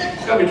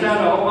ka mi thlai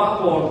ro ma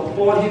po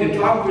hi de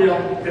tlang ku ya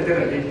te ra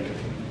ni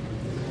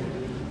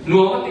no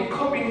ma ti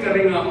khopin ka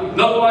ringa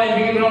LALPAN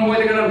hin ramway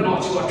te ka no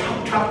chua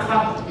thak kha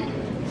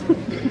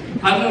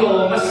an lo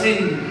ma sin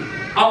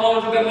amo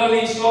to ka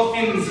li so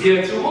fin zia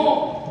chu mo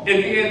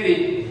eti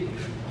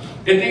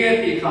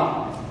kha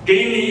cái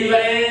này là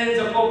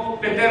cho cô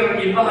Peter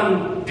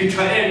Ivan đi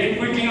chơi đi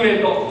quy kinh về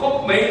đó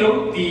có mấy lâu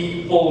thì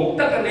ổn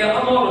tất cả những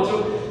anh nói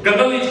rồi cái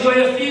đó là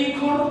chơi phim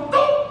khổ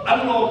tốt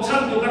anh làm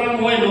sao tụi cái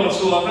anh nói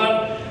xóa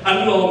anh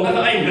làm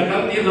nó anh nó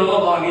làm gì đó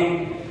vào đi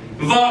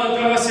và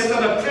cho nó sẽ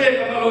là phê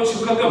cái nó làm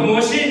chụp cái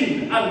machine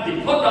anh đi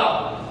phát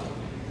đã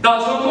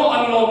đã cho nó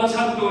anh làm nó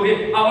sao tụi đi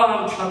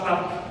anh chặt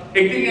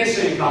cái tiếng nghe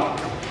say cả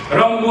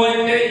rồi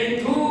người để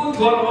thu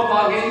thua nó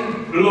vào đi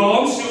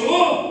làm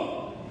sao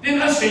tin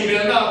anh sinh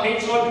viên đã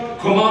biết rồi,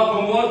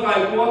 không ai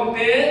quan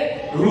thế,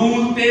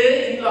 rule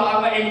thế, in là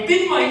mà em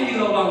tin mà em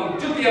tin là bằng,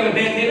 chút tiền là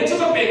đền thế nó chút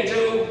là bền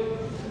chứ,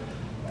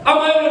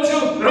 anh em nói chứ,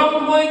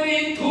 rong mới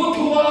tin thu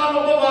nó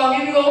có bằng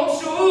in lốm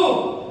su,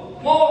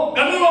 mo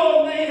cái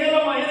lốm này thế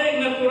là mà thế này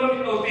ngặt tôi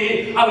làm đầu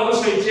tiên, anh nói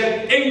sợi chuyện,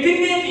 em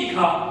tin nghe gì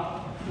cả,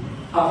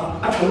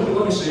 anh thấy tôi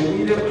có cái sợi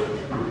gì đấy,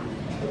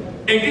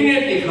 em tin nghe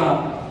gì cả,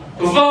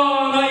 và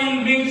là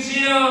in bình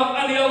xia,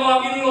 anh yêu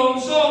bằng in lốm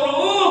su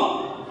rồi,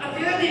 anh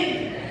thấy gì?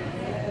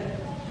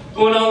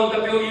 cô nào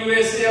tập yêu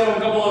USA ông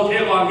các bộ thế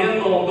vàng hiến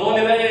lồng đó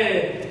này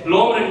đấy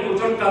lồng này tụi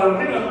chúng ta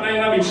rất là ai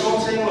na bị song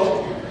sinh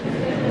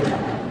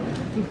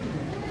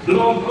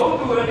lồng không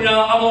tụi nhà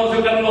ông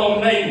tụi căn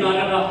lồng này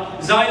là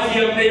giải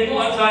thiệp này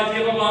mua giải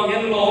thiệp vàng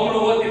hiến lồng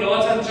rồi thì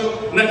nó chân chú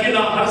nãy khi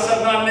nào har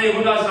sát này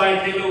hút ra giải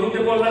thiệp rồi hút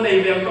cái con này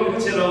về không cũng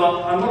sẽ là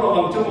anh nó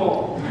bằng chung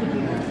mồ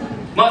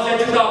mà sẽ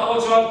chúng ta có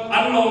cho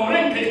anh lồng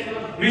rèn thì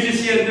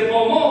musician thì có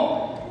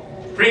mồ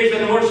praise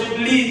and worship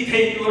lead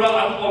take you ra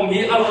an om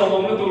hi al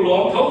om na tu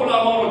lom tho la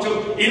mo chu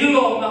in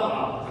lom na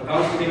ka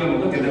su ni mo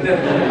ka tin da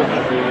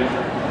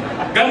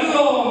gan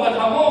lom na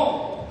thamo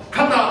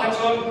khata ka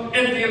chon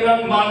en ti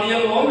ran mania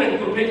lom ren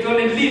tu pe chon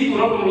lead tu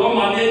ra tu lom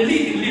mania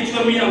lead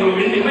chon mi ang lo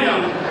win ni mai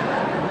ang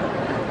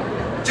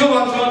chu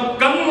wa chon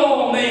gan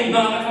lom nei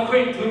na ka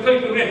khoi tu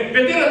re pe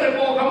ti ra te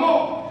po ka mo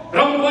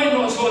ram wai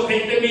no so thei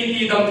te mi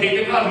ti dam thei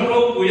te ka nu ro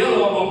pu ya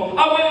lo mo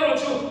a wai ro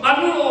chu an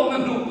lo na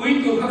nu pui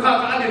tu kha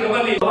ani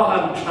ra ni ba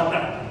han thata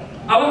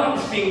awan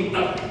sing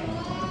ta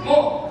mo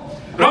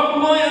ram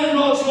wai an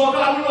lo so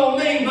ka an lo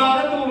nei na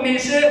ra tu ni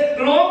se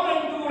lo ran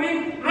tu rin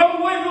ram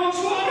wai no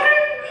so rin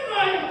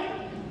nai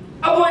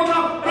a wai ka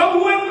ram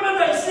wai na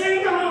dai sing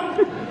ta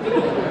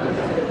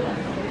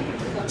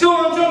chu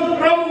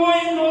ram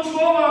wai no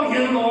so wang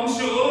hian long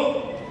su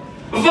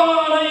va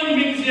na in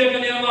bin sia ka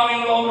ni wang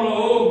long ro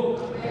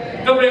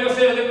các bạn có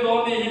xem lên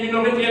đó thì mình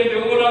nói chuyện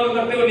về cô lao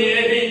động tiêu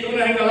này thì chúng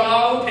ta cái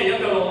áo thì cái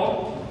lỗ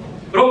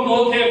rồi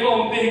một thì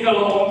còn thì cái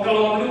lỗ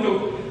liên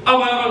tục à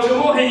mà nó chỉ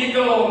có thì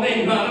cái lỗ này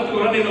là nó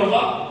tụi nó đi đâu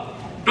vậy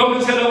rồi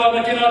mình sẽ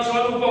làm cái nào cho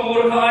nó có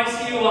một cái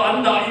ICU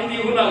anh đã đi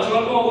đi hôm nào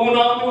cho nó hôm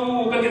nào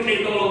tu cái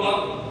thì đâu vậy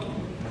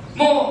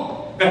mo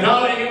cái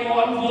nào này cái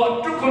mo anh vợ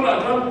chút con là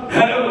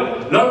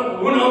nó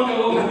hôm nào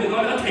tu cái thì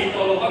nó đã thì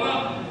đâu vậy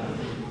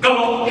cái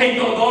lỗ thì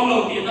đâu đó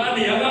lỗ thì đã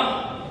đi á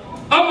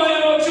à mà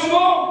nó chỉ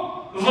có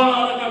và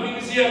là mình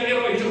sẽ cái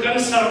rồi chúng ta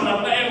sản lập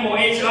lại em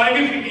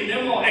HIV thì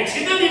em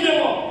accident thì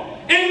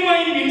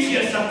em mình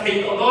sẽ sát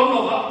thấy đó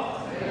nó vậy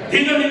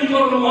thì nó mình có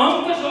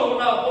luôn cái số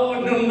là ô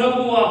nâng nó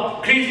bùa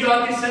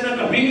Christa thì sẽ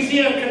là mình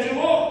sẽ cái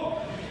chỗ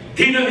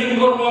thì nó mình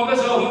có luôn cái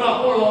số là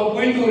ô lòng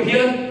quý tu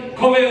hiền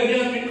không phải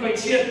hiền mình phải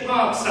chết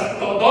mà sát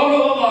đó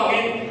nó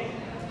vậy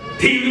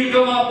thì mình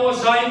có mà ô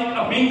sai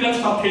mình cần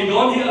sát thấy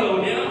đó thì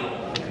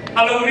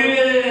alo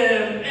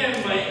em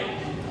mày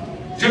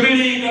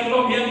Jubilee kan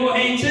rom hian mo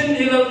hey chen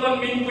hilal pan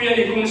min puya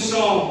ni kung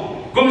song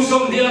công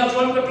sông địa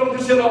chuan cái trong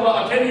cái xe lava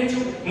ở cái này chú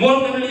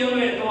muốn cái liều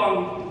này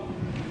toang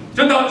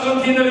chúng ta chuan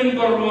thiên linh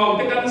còn ruộng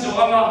cái căn số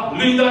ang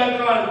lùi đại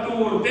cái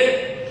tu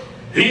thế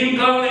riêng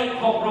cái này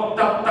học học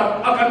tập tập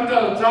akan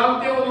cái trang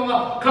tiêu mà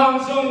khang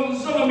sông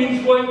sông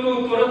mình quay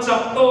tu nó chặt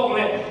to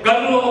này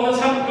gần lô nó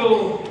sang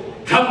tu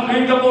thằng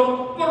người ta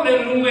có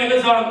lên luôn về cái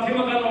rằng khi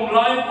mà cái ông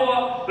lái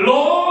qua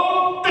lô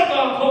tất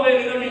cả không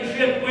về cái mình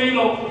phiền quy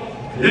lô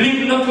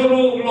linh nó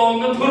thuru lô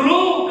nó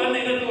thuru cái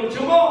này nó tu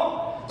chúa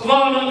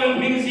và nó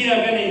cần bình gì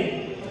cái này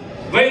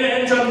vậy là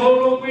anh chàng vô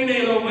lô quy này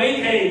lô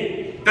mấy thầy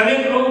cái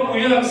này lô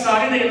quy làm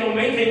sai này lô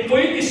mấy thầy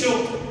quy cái số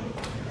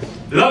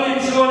làm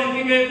gì cho nên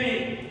cái nghe thì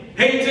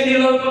hay cho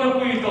nên lô nó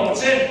quy tổ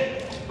chứ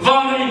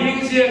và này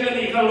bình gì cái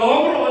này cái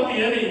lô nó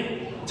tiền này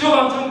cho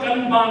bạn trong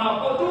căn bản là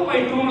có tu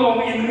mày tu lô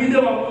mình đi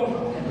đâu mà cũng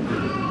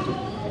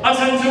anh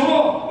chàng chú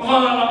và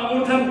là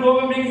một thằng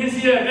lô mình cái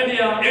gì cái này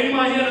em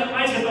mà hiện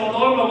ai sẽ tổ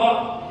đó mà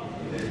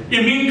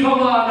mình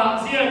không là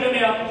gì cái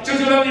này chú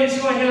chú làm gì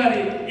cho hiện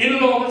này in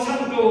lô mà chăn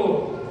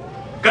tu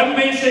กันไ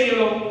ม่ใช่ห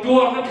รอกตัว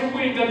นัก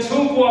คุยกันช่ว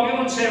งกว่าไม่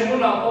ต้องเชื่อมุ่ง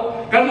หลัก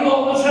กันโล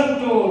กสัน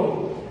ตัว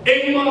เอง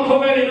มาเขา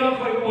ไม่ได้รับ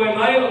คอยป่วยไห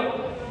มหรอก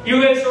ยู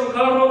เอสค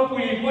าร์โรคุ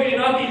ยป่วย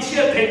น่าที่เชื่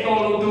อเทคโน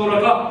โลยีตัว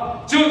ละ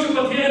จู่ๆป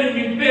ระเทศนี้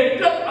มีเป็ด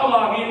กัดอว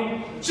างิน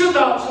จู่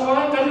ๆสวร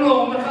รค์กันโล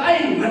กมันไอ้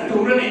เงินตั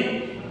วนี่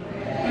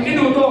นี่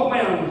ดูโต๊ะไม่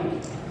ยัง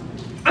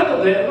อันต่อ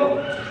เลยก็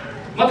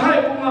มาไทย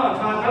พวกมา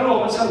ทางกันโลก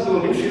มันสันตัว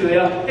นี่สิเลย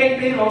อ่ะเอ็ง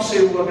นี่เราเสี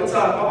ยวกันจ้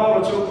าเพราะว่าเรา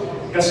จู่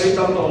กระสี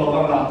ตั้งตัวเรา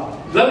บ้างละ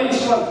แล้วอีก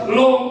ส่วนโล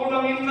กเรา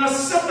อินนัส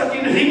สัตกิ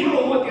นหิมโล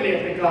กที่เรียก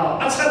กัน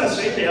อัศนัสเ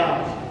สีย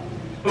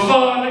ว่าเร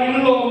าอิน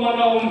โลกมัน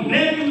เอาเ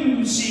น้น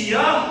เสีย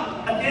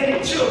อันเดีย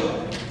วชั่ว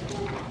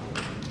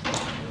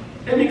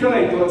เอ็มนี่ก็ไม่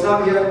ตัวจ้า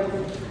เยอะ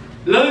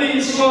แล้วอี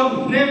กส่วน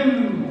เน้น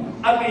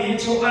อันนี้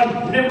ชั่วอัน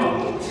เน้นมัน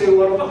เสีย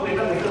ว่าเราไม่ไ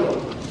ด้กันเลย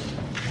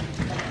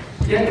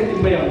ยังจะติด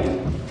ไม่เอา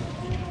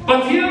ปัจ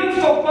จัย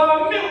ฝากมา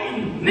ไม่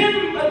เน้น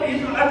อันนี้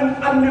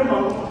อันเน้นมั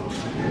น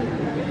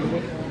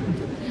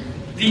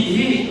ดี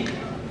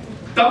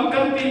ตั้งกั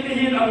นปี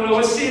นี้อังโล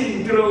สิน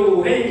กรู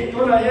เฮ้ยตั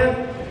วไหน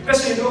ก็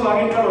สิ่งตัวอะไร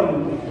กัน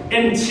เอ็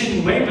นชิน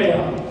ไม่ไป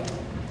อ่ะ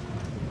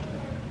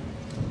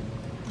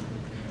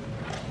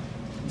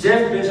เจ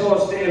ฟเบโซ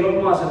สเตลอน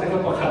มาสเตก็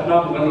ประคัดน้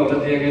ำกันหลอด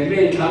เดียกันไม่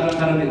ทัน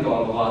ทันในตัว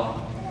หรอวะ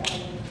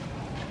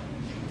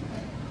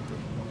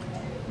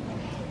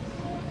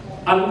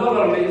อันก็เร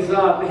าเลยจ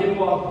ะเห็น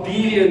ว่าบิ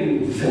ลเลียน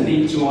จะนิ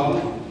จวง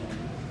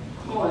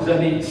ก็จะ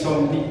นิสม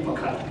นิประ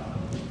คัด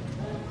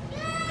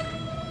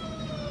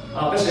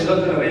ก็เสร็จแล้ว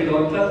จะเรียนรู้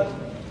แล้ว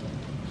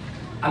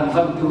อัน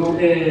ฟังดู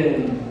เ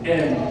อ็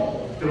น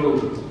ดู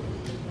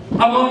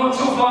อามาช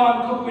อบฟัง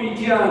ก็คุย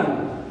กัน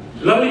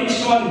แล้วอีก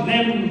ส่วนห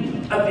นึ่ง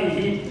อดี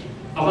ต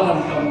อามา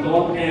ทำตัว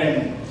เอ็น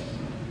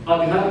อัน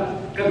นั้น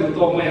ก็ดู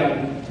ตัวไม่ยัง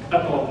อั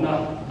ตโตนะ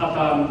อัต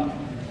าน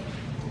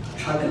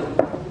ชาเดล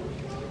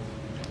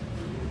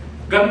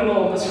กันโล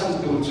กฉัน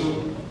ดูจู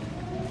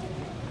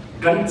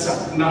กันจัก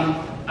นะ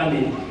อัน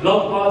นี้เรา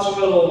พาจู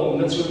โลก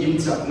นั่นจูอิน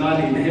จักนะ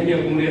นี่เนี่ยมีอะ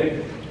ไร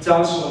จ้า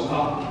งส่งเขา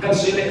กัน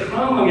สิ่งเล็กข้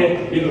ามมาเงี้ย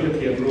มีเราเ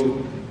ทียบรู้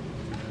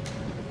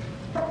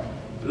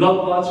เรา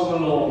ว่าจุกั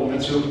นลงกัน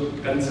จุ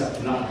กันจัด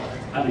นะ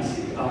อันนี้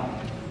สิ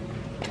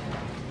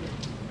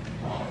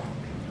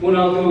อุณ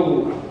หภู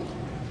มิ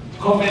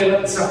เขาไม่รั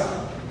กษา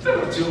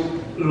จุ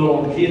ลง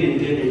ที่นี่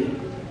ที่นี่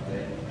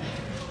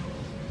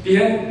เพี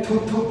ยง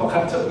ทุกประคั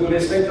บจะดูใน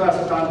สายตาส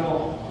ตาร์โม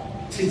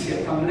ชิ้นเสีย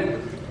ทำเล็ก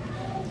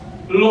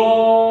ล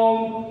ง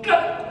กั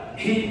บ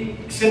ที่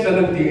เส้น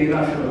นั้นดีน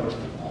ะครั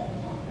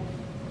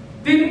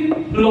ดิน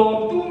ลง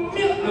ตุ้มเ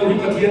มียเราหิ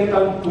กเทียน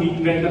ตั้งปุย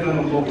เงินกันล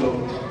งบอกเรา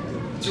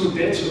จุดเ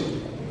ด็ดจุ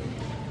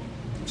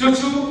ด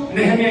เ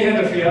นี่ยเมียเห็นแ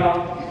ต่เฟีย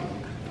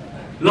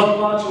ลับ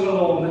มาจุด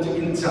ลงนั่นจุด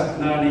อินจัก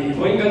นานี่เพ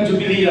ราะงั้นจุด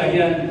บิลีอาเ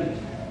ห็น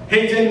เฮ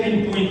เจนมิน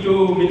ปุยตู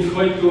มินไฟ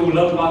ตู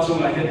ลับมาจุด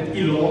อาเห็น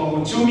อีโล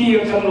จุดมี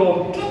กันลง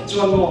จุ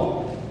ดโม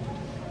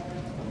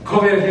เขา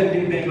เห็นดิ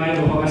นเด็กไงหร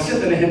อเขาเสีย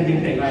แต่เห็นดิน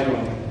เด็กไงหรอ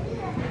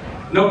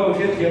นกเขาเ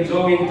ทียมจ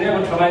งอินแต่มั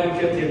นทำไมต้องเ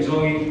ทียมจง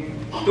อิน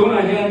ตัว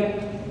นั้นเห็น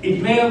อี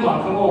เมลมา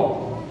เขาบอก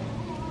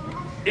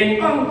เอ็ง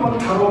อังคน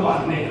ทารมา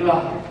เนี่ยละ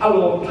อาร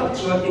มณ์ทัดช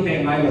วนอีเมล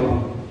ไงหรอ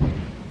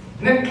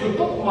เนี่ยคือ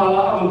ตกมาล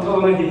ะอารมณ์เท่า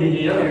นั้น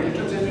ดีๆอะไรที่จ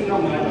ะเป็นน้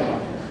ำไงหรอ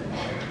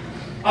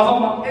อาว่า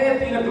มัน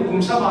ที่นั่นถูกคุ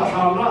มสมาช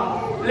ามละ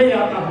เลี้ย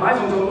งหมาย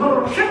ถึงตรงนั้น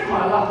เช็คม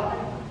าละ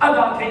อาด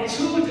าเท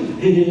ชูจุด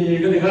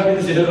ก็ได้ครับ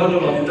ที่เสียกันหร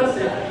อที่เ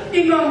สียอี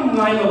น้ำไ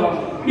งหรอ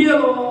มีอา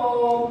รมณ์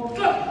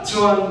ทัดช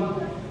วน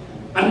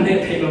อันเด็ด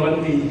เทลวัน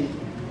ดี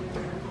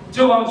จ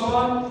วงชว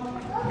น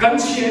กัน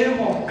เชียร์ห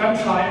มอกัน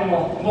ทายหม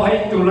อให้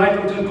ตัวไล่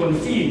ตัวจนคน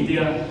ฟีเดี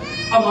ย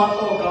อามาโต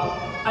กะ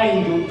ไอ้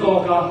ดูโต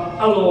กะ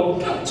อารมณ์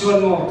ชวน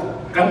หมอ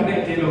กันเด็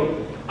ดที่เรา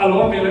อาร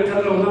มณ์เป็นเรื่อ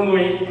งลงน้ำมว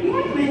ย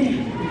ไม่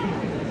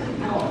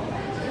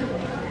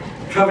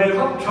ข้าเวล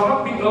เขา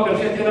บิ๊กเราเป็นเ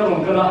ช่นที่เราล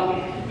งกันละ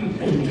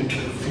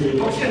เ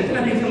พราะเช่นที่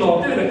นั่นที่เรา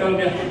เจอกันเ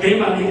นี่ยเกม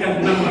มันนี่กัน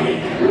น้ำมวย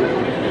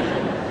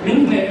มิ้น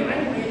เล่ไร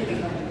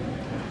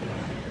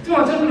ที่ว่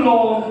าจะล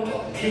ง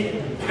ที่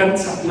กัน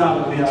สับนา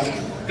เดีย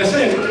ก็ใช่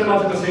ก็จะมา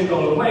จากสิ่งเรา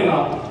ไม่ง่า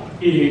ย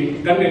อี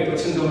กันเกิดตัว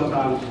เช่นตัวต่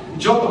าง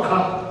จบค่ะ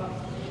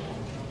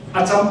อ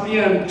าจารย์เปลี่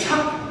ยนชั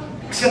ก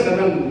sẽ là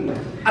nên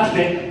ăn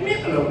lệ miết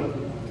rồi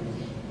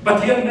bắt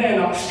thiên này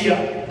nó xia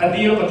anh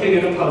đi bắt thiên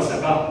này nó phật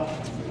saka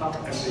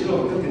cái gì rồi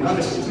cái gì nó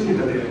là sự như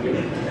thế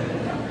đấy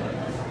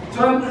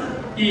cho nên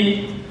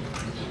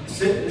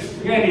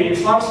nghe đi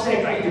phát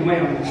sẽ cái gì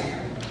mà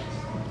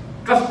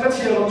các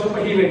xe nó cho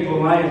phải hiểu của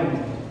mai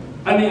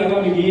anh ấy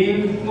là mình nghĩ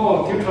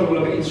ngõ tiếp theo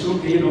là cái số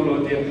tiền nó rồi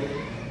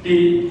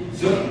thì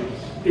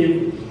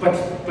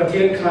bắt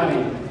thiên khai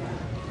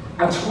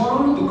anh chua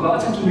tụ cả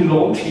anh chua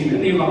lồng thì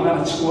nên mà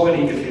anh chua cái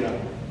gì cái đó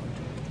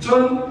cho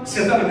nên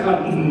sẽ ta là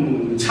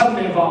chăn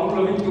mẹ vợ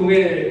rồi tụ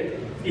nghe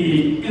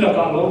là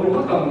cả lồng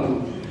nó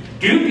còn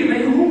kiểu cái này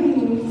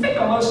hung phải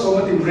cả mà số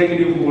mà tìm ra cái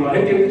điều gì là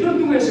cái cho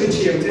tụ nghe sự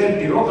chiếm trên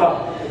thì nó cả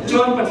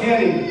cho nên bắt thiên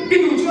cái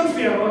tụ cho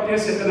phải rồi thì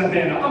sẽ ta là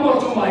thế nào mà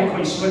cho mai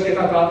coi số cái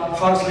cả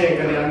first leg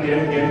cái này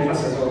anh phát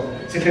sinh rồi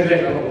second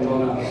leg là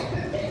không đó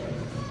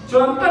cho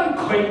nên anh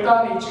coi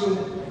ta đi chung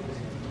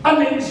anh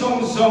ấy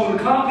dùng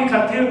khác đi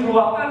khát theo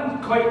tua anh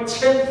coi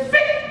chết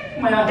phết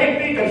mà hết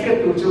đi cái hết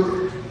tụ chung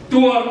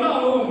tua nó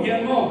luôn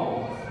hiện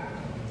không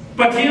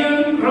bắt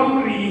thiên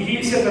rong rì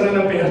hi sẽ ta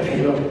là bể thế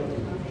rồi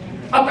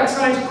anh ta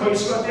sai coi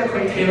số thì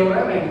coi thế rồi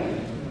này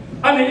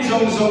anh ấy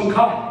dùng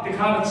khác thì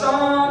khát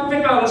chán với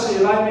cả là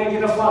sự lại mấy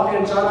cái phát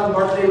hiện chán anh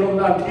bắt thế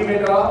luôn anh thì mấy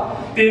cái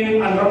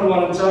tin anh rong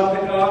luôn chán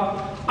với cả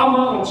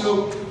ama một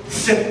chút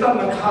sẽ ta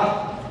là khác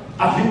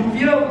anh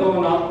biết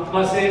đâu nào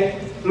mà sẽ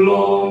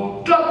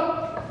long trắc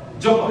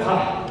job khác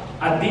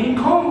anh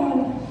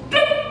inkhawm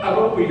anh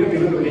có quý cái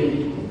điều đó đi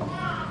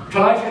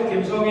thay vì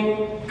tìm cho mình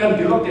cần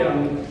điều đó thì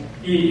anh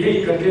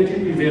hay cần cái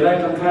thứ về lại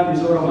cần khai ví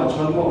dụ là mà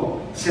chọn một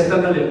sẽ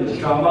tân lên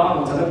cảm ơn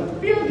mình sẽ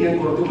biết những cái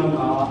tụi mình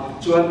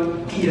chọn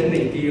kiên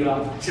này thì là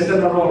sẽ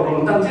tân rồi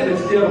tăng sẽ là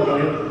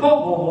rồi ho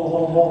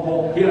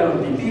hiện là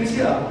đi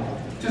xí à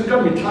chứ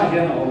cái mình thay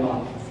hiện nào mà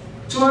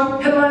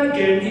chọn hiện tại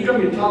cái này cái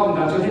mình thao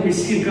mà chọn cái mình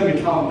xin cái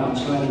mình thao mà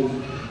chọn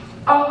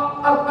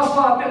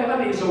phát cái này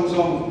là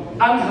dùng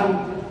anh hành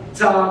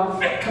จะเ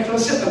ฟกขัดจน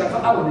เสียแต่ละข้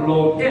าวโล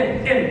เ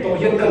อ็นตัว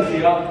เย็นกันที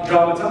ละเรา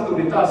จะตัว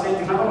นี้ตาเสีย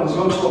ที่ข้าวมันส่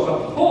วนโชกับ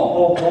โอ้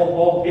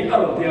อีกอา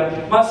รมณ์เดีย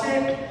มาเสีย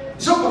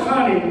จบข้า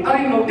นี่อัน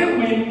นี้เราเด็ก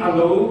มินอา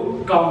รมณ์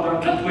กำลัง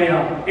คัดเมีย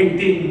เอง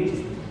ติน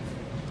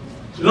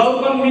เรา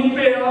เป็นมินเป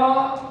ล่า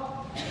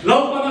เรา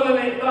เป็นอะไ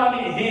รตา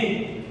นี่ฮี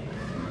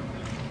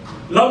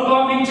เราเป็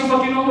นมินจุด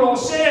ที่น้องรอ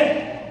เสีย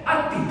อัด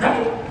ติดได้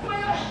ไม่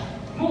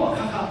มั่ว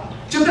ค่ะ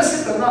จุดที่เสี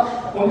ยแต่ละ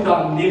วันดั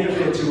นนี้ก็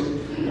คือจุด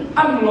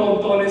อันลง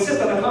ตัวนี้เสีย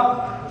แต่ละ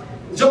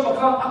jok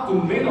akak aku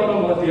main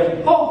orang dia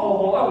ho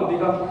aku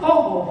dia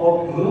ho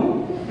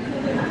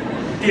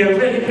dia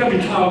vei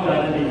kami thao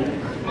dah ni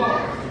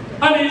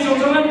ani jong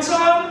jangan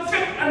chan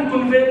fek an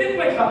kun ve tik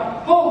mai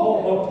kha ho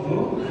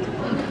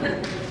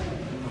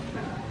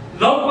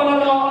lau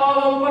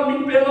pan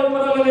min pe lau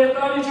pan le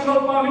ta ni chu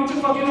lau pa min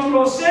chu fakin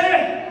lo se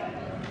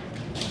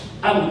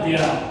an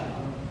dia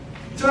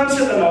chan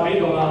se ta la ve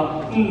do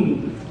la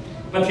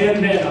pathian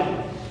ne na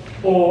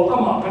โอ้อา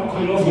มาเป็นค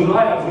นเราหุ่นไ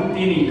ล่หุ่น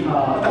ตีนี่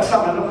ตักษะ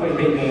มันเราเคยเ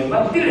ห็นเลยมั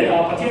นที่เลย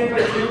ประเทศก็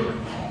คือ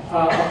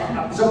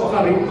จะบอกว่า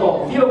เรื่องต่อ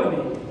เที่ยวกัน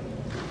นี่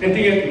เป็น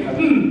ที่ยังไง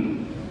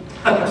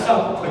ตักษะ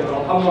ก็เคยเรา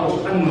อามา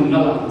อันนุ่น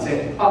นั่นแหละเจ้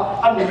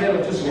อันนุ่นเนี่ยเร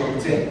าจะสวย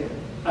เจ้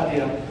อันเดี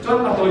ยวจน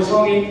ตัวสอ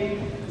งนี้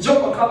จะ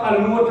บอกว่าอัน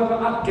รู้ทั้ง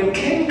อันเก็บแ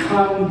ข็ง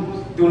ขัน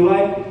ดูไล่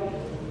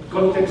คอ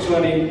นเท็กซ์วั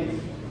นนี้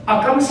อา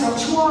การสัก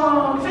ช่ว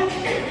ง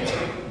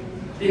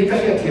ที่ก็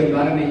จะเทียม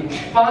กันนี่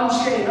ปานเ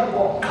ช่นนักบ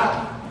อกขัด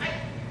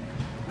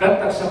กัน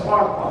ตักสปา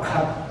ร์ต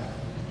ขัด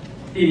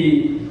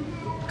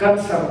กัน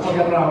สับพย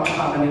ารา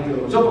ขัดอันนี้เดียว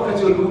จบก็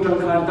จะรู้ทาง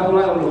การตั้งไ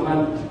ล่เอาลงอัน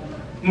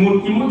มุด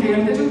อิมุดเทียน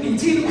แต่จุดอี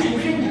จีนอี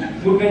ก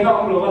มุดในนอก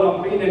ลงว่าเรา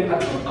ไม่ได้ขัด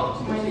ต่อ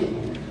ไม่ได้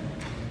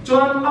จ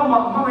นอามา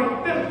ไม่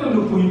เป็นตัวห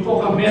นุ่มผู้หญิงพวก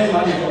เขาแม่มา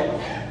ดีกว่า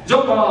จ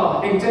บว่า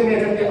เองเจนเนี่ย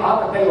กันที่อา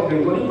ตไปออกเรื่อ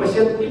งนี้ประเท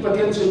ศที่ประเท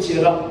ศสุดเชีย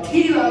ร์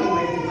ที่เราไ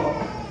ม่ได้ต่อ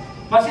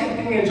มาเช่น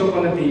ที่เงี้ยจบกั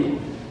นที่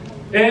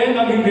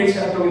นั่นเป็นเรื่อง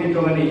ที่ตรงนี้ตร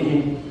งนี้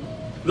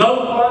เรา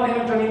บ้านเห็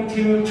นตรงนี้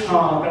ทิวช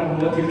ากันหั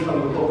วทิวชา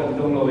ลูกโตกันต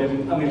รงเราเอง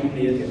อเมริกาเ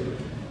นี่ย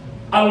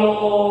อาร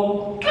มณ์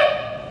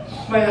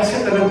ไม่อาศัย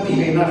แต่เรื่องที่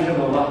ในนั้นใช่ไห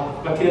มวะ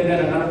ประเทศเนี่ย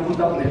นั้นคุณ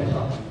ต้องเล่นต่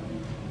อ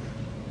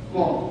โ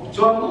อ้จ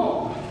นโอ้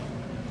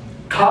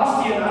ข้าเ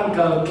สียอัน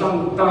กับค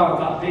ำตา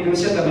กับที่กัน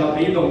เสียแต่ละ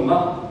ปีตรงนั้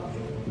น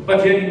ประ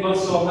เทศนี้มัน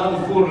สองอัน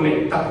ฟูร์เลย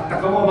แต่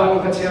ก็มาบ้าน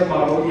ก็เชื่อมา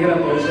เราเนี่ยเรา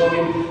โดยส่ว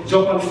นจ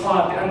บกันฟา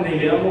ดอันนี้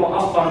เลยว่า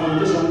อัฟฟานมัน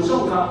จะส่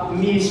งกับ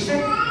มีสเป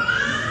ค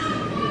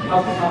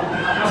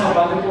apa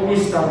badan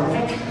komisar,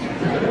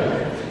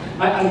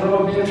 ai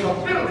andro biar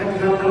shopper kan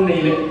kan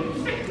nile,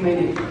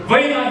 nile.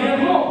 Wei na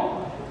hian mo,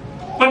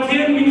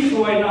 pathian min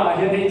shuai na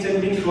hian hei chen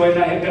min shuai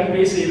na hian kan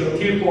be se lo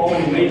thil po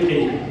ni mai the.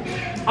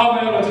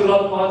 Amai lo chu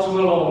lau pa chu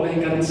lo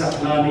nei kan sak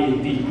na ni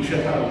ti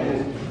sha tha lo.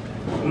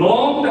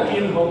 Long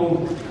takin ho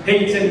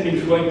hei chen min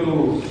shuai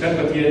tu kan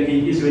pathian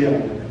ni Israel.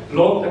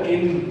 Long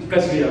takin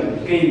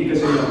kasriam, kein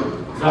kasriam,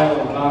 zai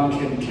lo lam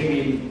khen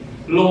khen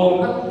โล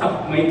นักตัก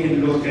ไม่ถึง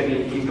โลกันนี่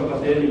อีกกับประ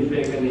เทศลิมเป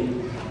กันนี่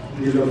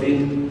นิโรดิน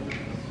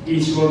อี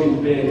สโวลิม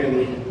เปกัน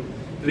นี่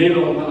เลี้ย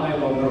งมาไอ้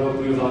เราเรา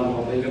คุยกันเร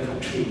าได้กับขัด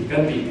ขืนกั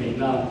นปีนี้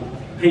นะ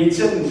ให้เ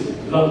ช่น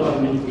เราตอน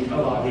นี้คุยกัน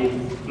ว่า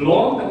โล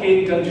กตะเกียง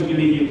กันจุบิ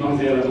ลีฟังเ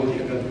สียเราเห็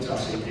น sa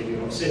se te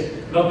ro se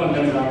LALPAN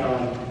kan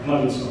datan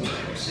malin so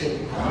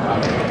se